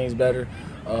reads things better.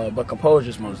 But composure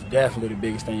is most definitely the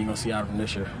biggest thing you're going to see out of him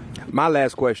this year. My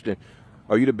last question,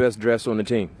 are you the best dresser on the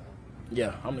team?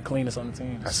 Yeah, I'm the cleanest on the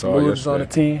team. I saw Smoothest on the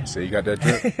team. So you got that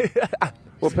drip?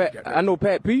 Well, I know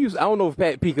Pat P. I don't know if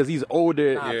Pat P. because he's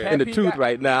older in the tooth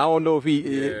right now. I don't know if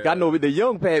he. I know the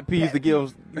young Pat P. used to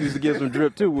give some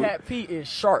drip too. Pat P. is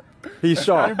sharp. He's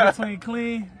sharp. Between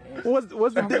clean. What's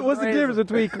the difference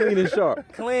between clean and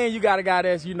sharp? Clean, you got a guy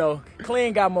that's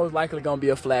clean guy most likely gonna be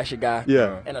a flashy guy.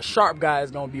 Yeah. And a sharp guy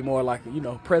is gonna be more like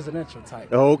presidential type.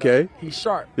 Oh, okay. He's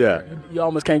sharp. Yeah. You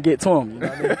almost can't get to him. You know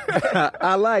what I mean?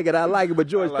 I like it. But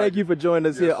George, thank you for joining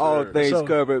us here. All things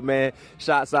covered, man.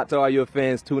 Shouts out to all your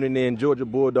fans tuning in, Georgia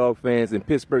Bulldog fans and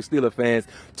Pittsburgh Steelers fans.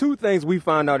 2 things we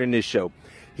found out in this show.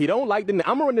 He don't like the name.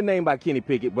 I'm gonna run the name by Kenny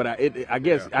Pickett, but I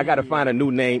guess I got to find a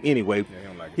new name anyway.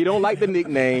 He don't like the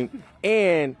nickname,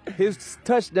 and his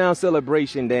touchdown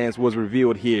celebration dance was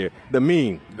revealed here. The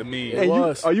meme. And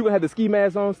are you gonna have the ski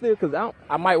mask on still? Cause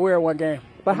I might wear it one game.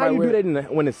 But how you do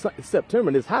that when it's September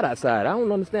and it's hot outside? I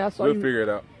don't understand. We'll figure it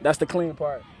out. That's the clean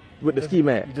part. With the ski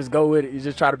mask. You just go with it. You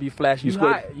just try to be flashy.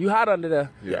 You hot under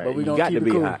there. Yeah, but we gonna keep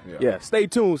it cool. Hot. Yeah. Stay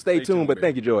tuned. But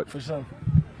thank you, George. For sure.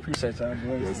 Appreciate y'all.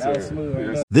 That was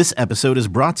smooth. Right? This episode is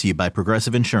brought to you by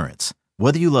Progressive Insurance.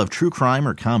 Whether you love true crime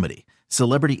or comedy,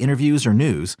 celebrity interviews or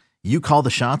news, you call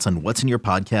the shots on what's in your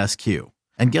podcast queue.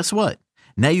 And guess what?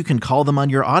 Now you can call them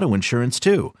on your auto insurance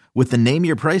too with the Name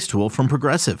Your Price tool from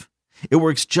Progressive. It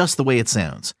works just the way it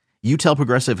sounds. You tell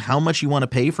Progressive how much you want to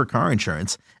pay for car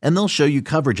insurance, and they'll show you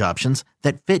coverage options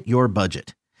that fit your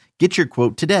budget. Get your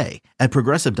quote today at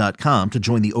Progressive.com to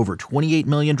join the over 28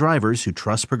 million drivers who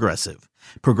trust Progressive.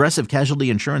 Progressive Casualty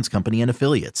Insurance Company and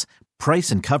Affiliates. Price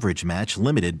and coverage match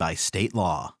limited by state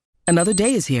law. Another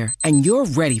day is here, and you're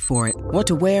ready for it. What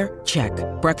to wear? Check.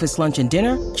 Breakfast, lunch, and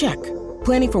dinner? Check.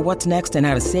 Planning for what's next and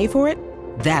how to save for it?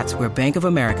 That's where Bank of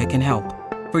America can help.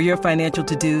 For your financial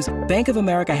to-dos, Bank of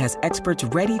America has experts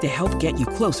ready to help get you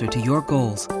closer to your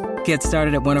goals. Get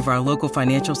started at one of our local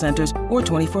financial centers or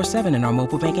 24/7 in our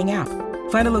mobile banking app.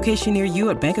 Find a location near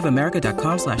you at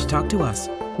bankofamerica.com/talktous.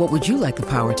 What would you like the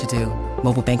power to do?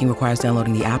 Mobile banking requires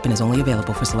downloading the app and is only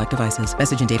available for select devices.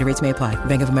 Message and data rates may apply.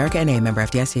 Bank of America N.A., member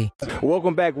FDIC.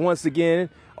 Welcome back once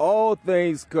again. All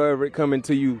things covered coming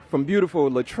to you from beautiful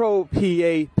Latrobe,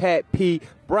 PA. Pat P.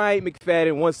 Brian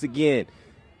McFadden once again.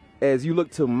 As you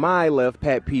look to my left,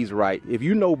 Pat P's right. If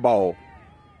you know ball,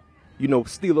 you know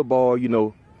Steeler ball, you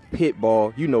know Pitt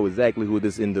ball, you know exactly who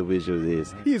this individual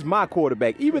is. He's my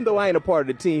quarterback. Even though I ain't a part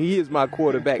of the team, he is my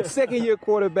quarterback. Second-year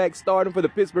quarterback starting for the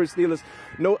Pittsburgh Steelers.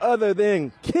 No other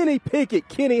than Kenny Pickett.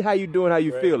 Kenny, how you doing? How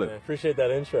you feeling? Man. Appreciate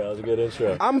that intro. That was a good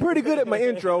intro. I'm pretty good at my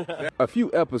intro. A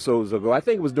few episodes ago, I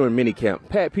think it was during minicamp,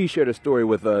 Pat P shared a story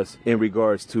with us in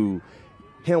regards to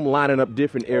him lining up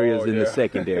different areas in the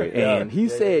secondary. And he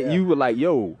said you were like,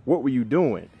 yo, what were you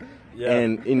doing? Yeah.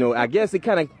 And, you know, I guess it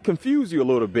kind of confused you a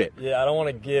little bit. Yeah, I don't want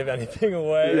to give anything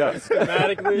away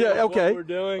schematically what we're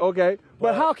doing. Okay.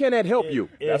 But how can that help you?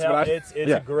 It's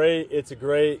a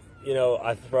great, you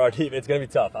know, for our team, it's going to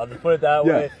be tough. I'll just put it that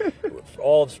way.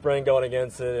 All of spring going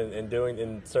against it and doing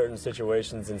in certain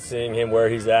situations and seeing him where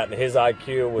he's at and his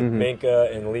IQ with Minka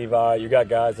and Levi. You got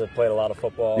guys that played a lot of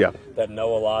football that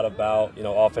know a lot about, you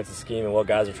know, offensive scheme and what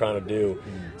guys are trying to do.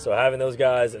 So having those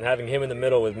guys and having him in the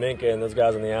middle with Minka and those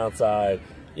guys on the outside,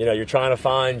 you know, you're trying to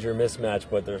find your mismatch,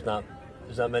 but there's not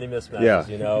many mismatches,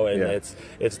 you know, and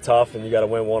it's tough, and you got to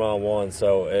win one-on-one.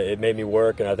 So it made me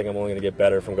work, and I think I'm only going to get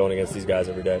better from going against these guys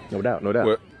every day. No doubt.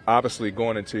 Well, obviously,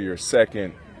 going into your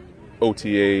second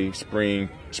OTA,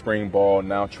 spring ball,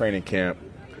 now training camp,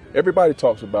 everybody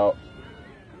talks about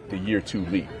the year 2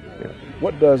 leap.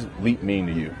 What does leap mean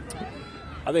to you?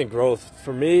 I think growth,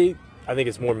 for me, I think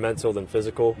it's more mental than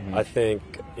physical. I think,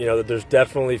 you know, that there's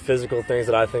definitely physical things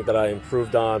that I think that I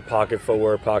improved on, pocket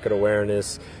footwork, pocket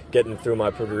awareness, getting through my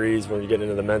degrees when you get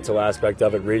into the mental aspect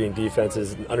of it, reading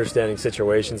defenses, understanding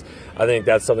situations. I think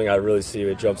that's something I really see.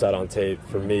 It jumps out on tape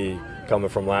for me coming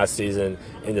from last season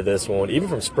into this one. Even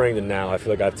from spring to now, I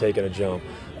feel like I've taken a jump.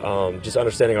 Just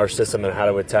understanding our system and how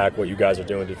to attack what you guys are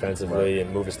doing defensively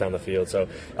and move us down the field. So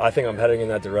I think I'm heading in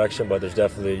that direction, but there's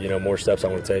definitely, you know, more steps I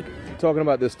want to take. Talking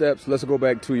about the steps, let's go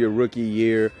back to your rookie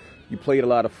year. You played a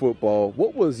lot of football.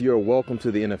 What was your welcome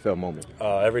to the NFL moment?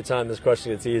 Every time this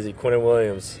question gets easy, Quinnen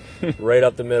Williams, right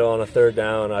up the middle on a third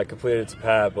down. I completed it to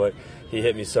Pat, but he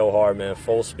hit me so hard, man.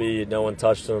 Full speed, no one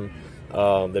touched him.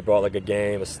 They brought like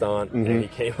a stunt, and he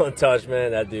came untouched,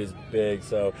 man. That dude's big.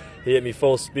 So he hit me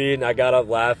full speed, and I got up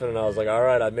laughing, and I was like, all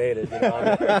right, I made it. You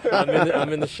know,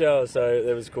 I'm in the show, so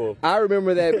it was cool. I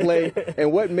remember that play,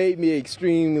 and what made me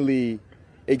extremely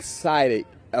excited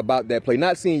about that play,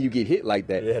 not seeing you get hit like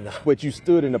that, but you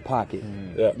stood in the pocket.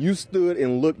 You stood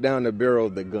and looked down the barrel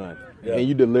of the gun, and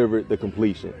you delivered the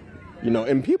completion. You know,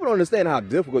 and people don't understand how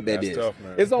difficult that is. Tough,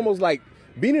 man. It's almost like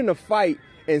being in a fight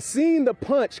and seeing the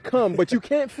punch come, but you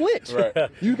can't flinch.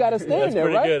 You got to stand there,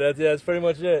 right? Good. That's pretty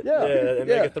much it. And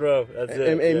make a throw. That's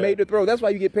it. And make the throw. That's why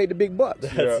you get paid the big bucks.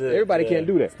 That's it. Everybody can't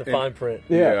do that. It's the fine print.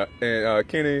 And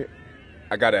Kenny,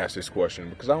 I got to ask this question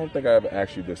because I don't think I ever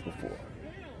asked you this before.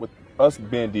 With us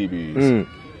being DBs,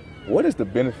 what is the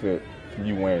benefit from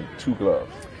you wearing 2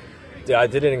 gloves? Yeah, I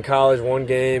did it in college one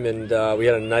game, and we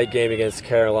had a night game against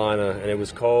Carolina, and it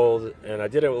was cold, and I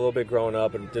did it a little bit growing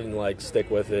up and didn't, stick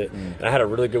with it. And I had a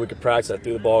really good week of practice. I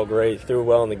threw the ball great, threw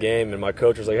well in the game, and my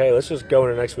coach was like, hey, let's just go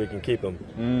into next week and keep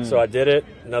him. So I did it.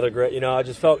 Another great, I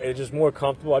just felt it just more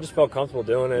comfortable. I just felt comfortable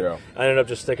doing it. I ended up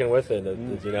just sticking with it,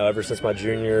 ever since my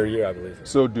junior year, I believe.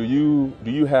 So do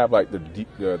you have,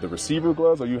 the receiver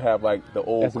gloves, or you have, the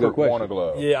old Kurt Warner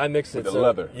gloves? Yeah, I mix it. With the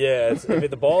leather? Yeah,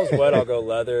 if the ball's wet, I'll go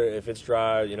leather. If it's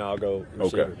dry, I'll go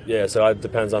receiver. Okay. Yeah, so it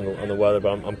depends on the weather,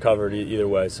 but I'm covered either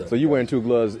way. So you're wearing 2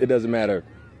 gloves. It doesn't matter.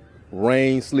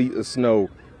 Rain, sleet, or snow.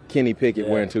 Kenny Pickett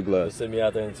wearing 2 gloves. They send me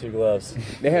out there in 2 gloves.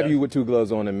 They have you with 2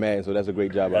 gloves on in Madden, so that's a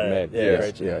great job by Madden.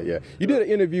 Yeah. You did an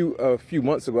interview a few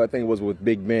months ago, I think it was with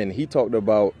Big Ben. He talked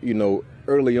about,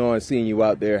 early on seeing you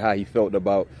out there, how he felt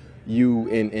about you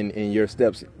and your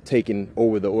steps taking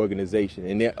over the organization.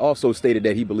 And they also stated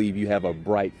that he believed you have a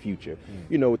bright future.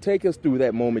 Take us through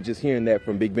that moment, just hearing that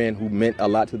from Big Ben, who meant a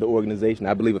lot to the organization.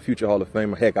 I believe a future Hall of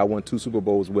Famer. Heck, I won 2 Super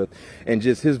Bowls with. And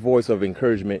just his voice of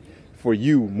encouragement for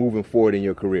you moving forward in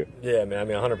your career. Yeah, man.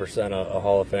 100% a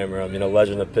Hall of Famer. A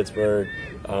legend of Pittsburgh,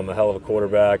 a hell of a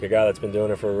quarterback, a guy that's been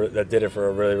doing it that did it for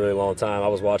a really, really long time. I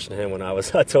was watching him when I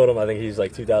told him, I think he was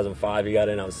 2005. He got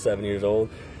in, I was 7 years old.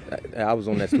 I was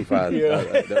on that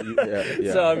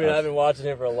 2005. So, I've been watching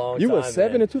him for a long time. You were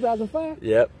 7 in 2005?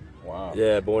 Yep. Wow.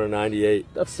 Yeah, born in 98.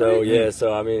 That's so,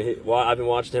 I've been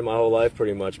watching him my whole life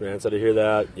pretty much, man. So to hear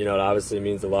that, it obviously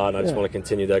means a lot, and I just want to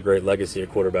continue that great legacy of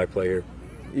quarterback play here.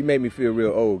 You made me feel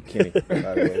real old, Kenny.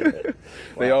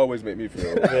 They always make me feel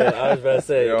old. Man, I was about to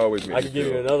say, they always make I could give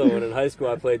you another one. In high school,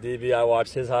 I played DB. I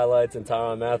watched his highlights and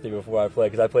Tyrann Mathieu before I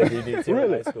played, because I played DB too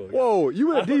in high school. Whoa, you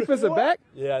were a defensive back?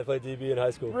 Yeah, I played DB in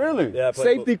high school. Really? Yeah, I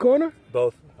played Safety corner?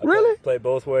 Both. Really? Played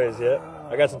both ways, yeah.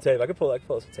 I got some tape. I can pull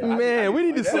some tape. Man,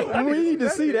 we need to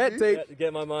see that tape.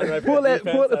 Get my mind right for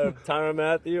Tyrann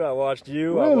Mathieu. I watched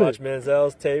you. Really? I watched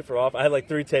Manziel's tape for off. I had like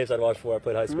 3 tapes I'd watched before I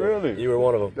played high school. Really? You were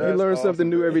one of them. You learn something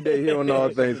new every day here on All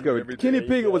Things Covered. Kenny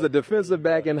Pickett was a defensive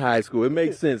back in high school. It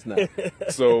makes sense now.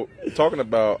 So, talking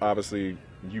about, obviously,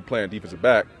 you playing defensive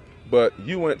back, but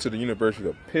you went to the University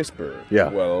of Pittsburgh,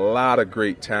 where a lot of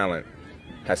great talent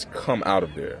has come out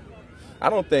of there.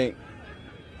 I don't think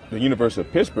the University of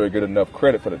Pittsburgh get enough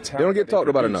credit for the talent. They don't get talked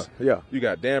about enough. Yeah. You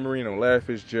got Dan Marino, Larry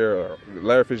Fitzgerald. You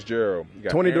got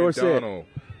Tony Dorsett. Donald,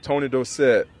 Tony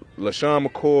Dorsett, LaShawn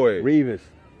McCoy.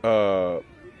 Revis.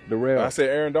 Darrell. I said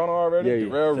Aaron Donald already? Yeah,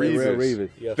 Darrell Revis.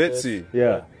 Fitzy.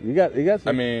 Yeah. You got some.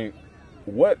 I mean,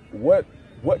 what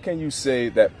can you say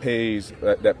that pays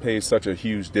such a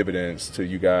huge dividends to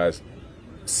you guys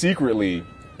secretly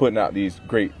putting out these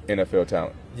great NFL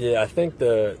talent? Yeah, I think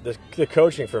the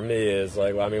coaching for me is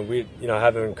like, I mean,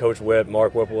 having Coach Whip,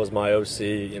 Mark Whipple was my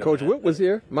OC. Coach Whip was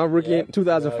here, my rookie in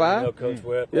 2005. Coach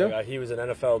Whip, he was an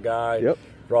NFL guy. Yep.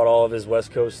 Brought all of his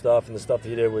West Coast stuff and the stuff that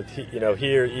he did with,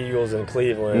 here, Eagles and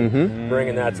Cleveland,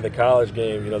 bringing that to the college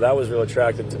game. That was real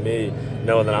attractive to me,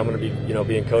 knowing that I'm going to be,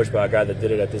 being coached by a guy that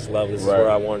did it at this level. This is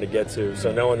where I wanted to get to.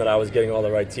 So knowing that I was getting all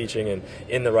the right teaching and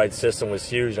in the right system was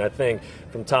huge. And I think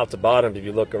from top to bottom, if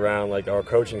you look around, like our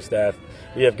coaching staff,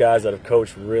 we have guys that have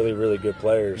coached really, really good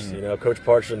players. Coach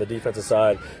Parcher on the defensive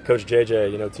side, Coach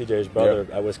JJ, TJ's brother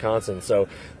at Wisconsin. So,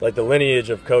 like the lineage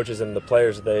of coaches and the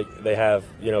players that they have,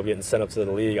 getting sent up to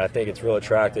the league, I think it's real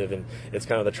attractive, and it's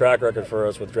kind of the track record for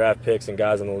us with draft picks and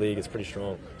guys in the league. It's pretty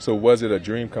strong. So, was it a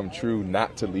dream come true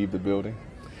not to leave the building?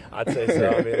 I'd say so.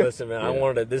 I mean, listen, man, I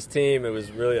wanted this team. It was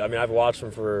really, I've watched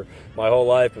them for my whole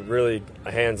life, but really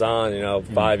hands-on,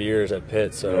 5 years at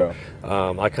Pitt. So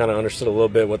I kind of understood a little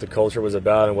bit what the culture was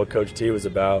about and what Coach T was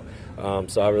about.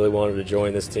 So I really wanted to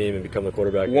join this team and become the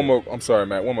quarterback. I'm sorry,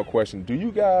 Matt, one more question. Do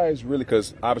you guys really,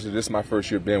 because obviously this is my first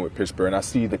year being with Pittsburgh, and I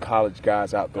see the college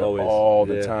guys out there all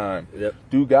the time. Yep.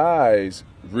 Do guys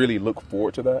really look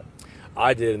forward to that?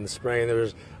 I did in the spring. There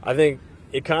was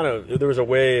a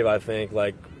wave, I think,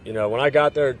 like, when I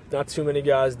got there, not too many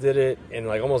guys did it, and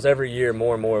like almost every year,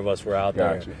 more and more of us were out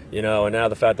there. And now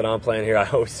the fact that I'm playing here, I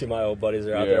always see my old buddies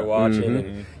are out there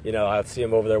watching, and I see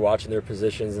them over there watching their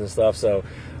positions and stuff. So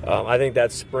I think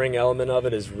that spring element of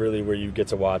it is really where you get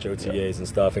to watch OTAs and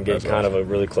stuff and get of a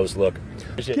really close look.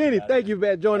 Kenny, thank you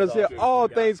for joining us here. All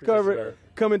Things Covered.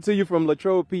 Coming to you from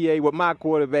Latrobe, PA, with my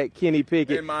quarterback, Kenny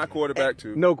Pickett. And my quarterback,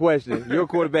 too. No question. Your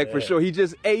quarterback for sure. He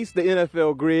just aced the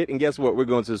NFL grid, and guess what? We're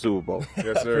going to the Super Bowl.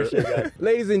 Yes, sir.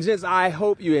 Ladies and gents, I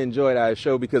hope you enjoyed our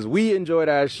show, because we enjoyed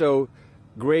our show.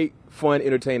 Great, fun,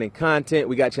 entertaining content.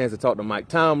 We got a chance to talk to Mike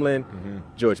Tomlin,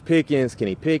 George Pickens,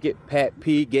 Kenny Pickett, Pat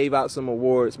P. Gave out some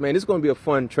awards. Man, this is going to be a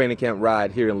fun training camp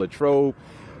ride here in Latrobe.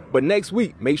 But next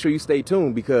week, make sure you stay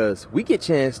tuned, because we get a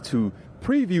chance to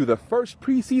preview the first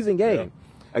preseason game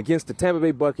against the Tampa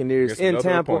Bay Buccaneers in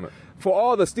Tampa. Opponent. For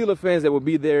all the Steeler fans that will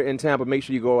be there in Tampa, make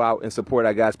sure you go out and support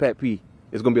our guys. Pat P.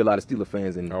 There's going to be a lot of Steeler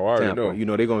fans in Tampa.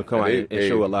 Know. They're going to come out and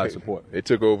show a lot of support. They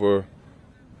took over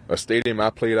a stadium I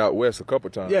played out west a couple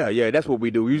times. Yeah, that's what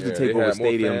we do. We usually take over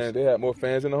stadiums. They had more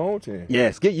fans than the home team.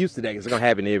 Yes, get used to that, because it's going to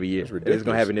happen every year. It's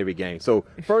going to happen every game. So,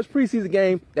 first preseason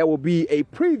game, that will be a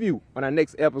preview on our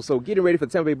next episode. Getting ready for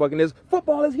the Tampa Bay Buccaneers.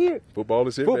 Football is here. Football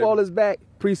is here, Football is back.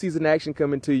 Preseason action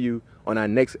coming to you on our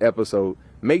next episode.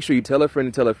 Make sure you tell a friend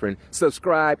and tell a friend.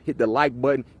 Subscribe, hit the like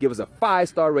button, give us a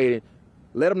 5-star rating.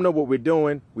 Let them know what we're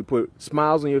doing. We put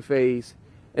smiles on your face.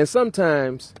 And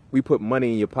sometimes we put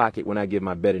money in your pocket when I give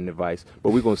my betting advice,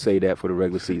 but we're going to say that for the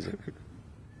regular season.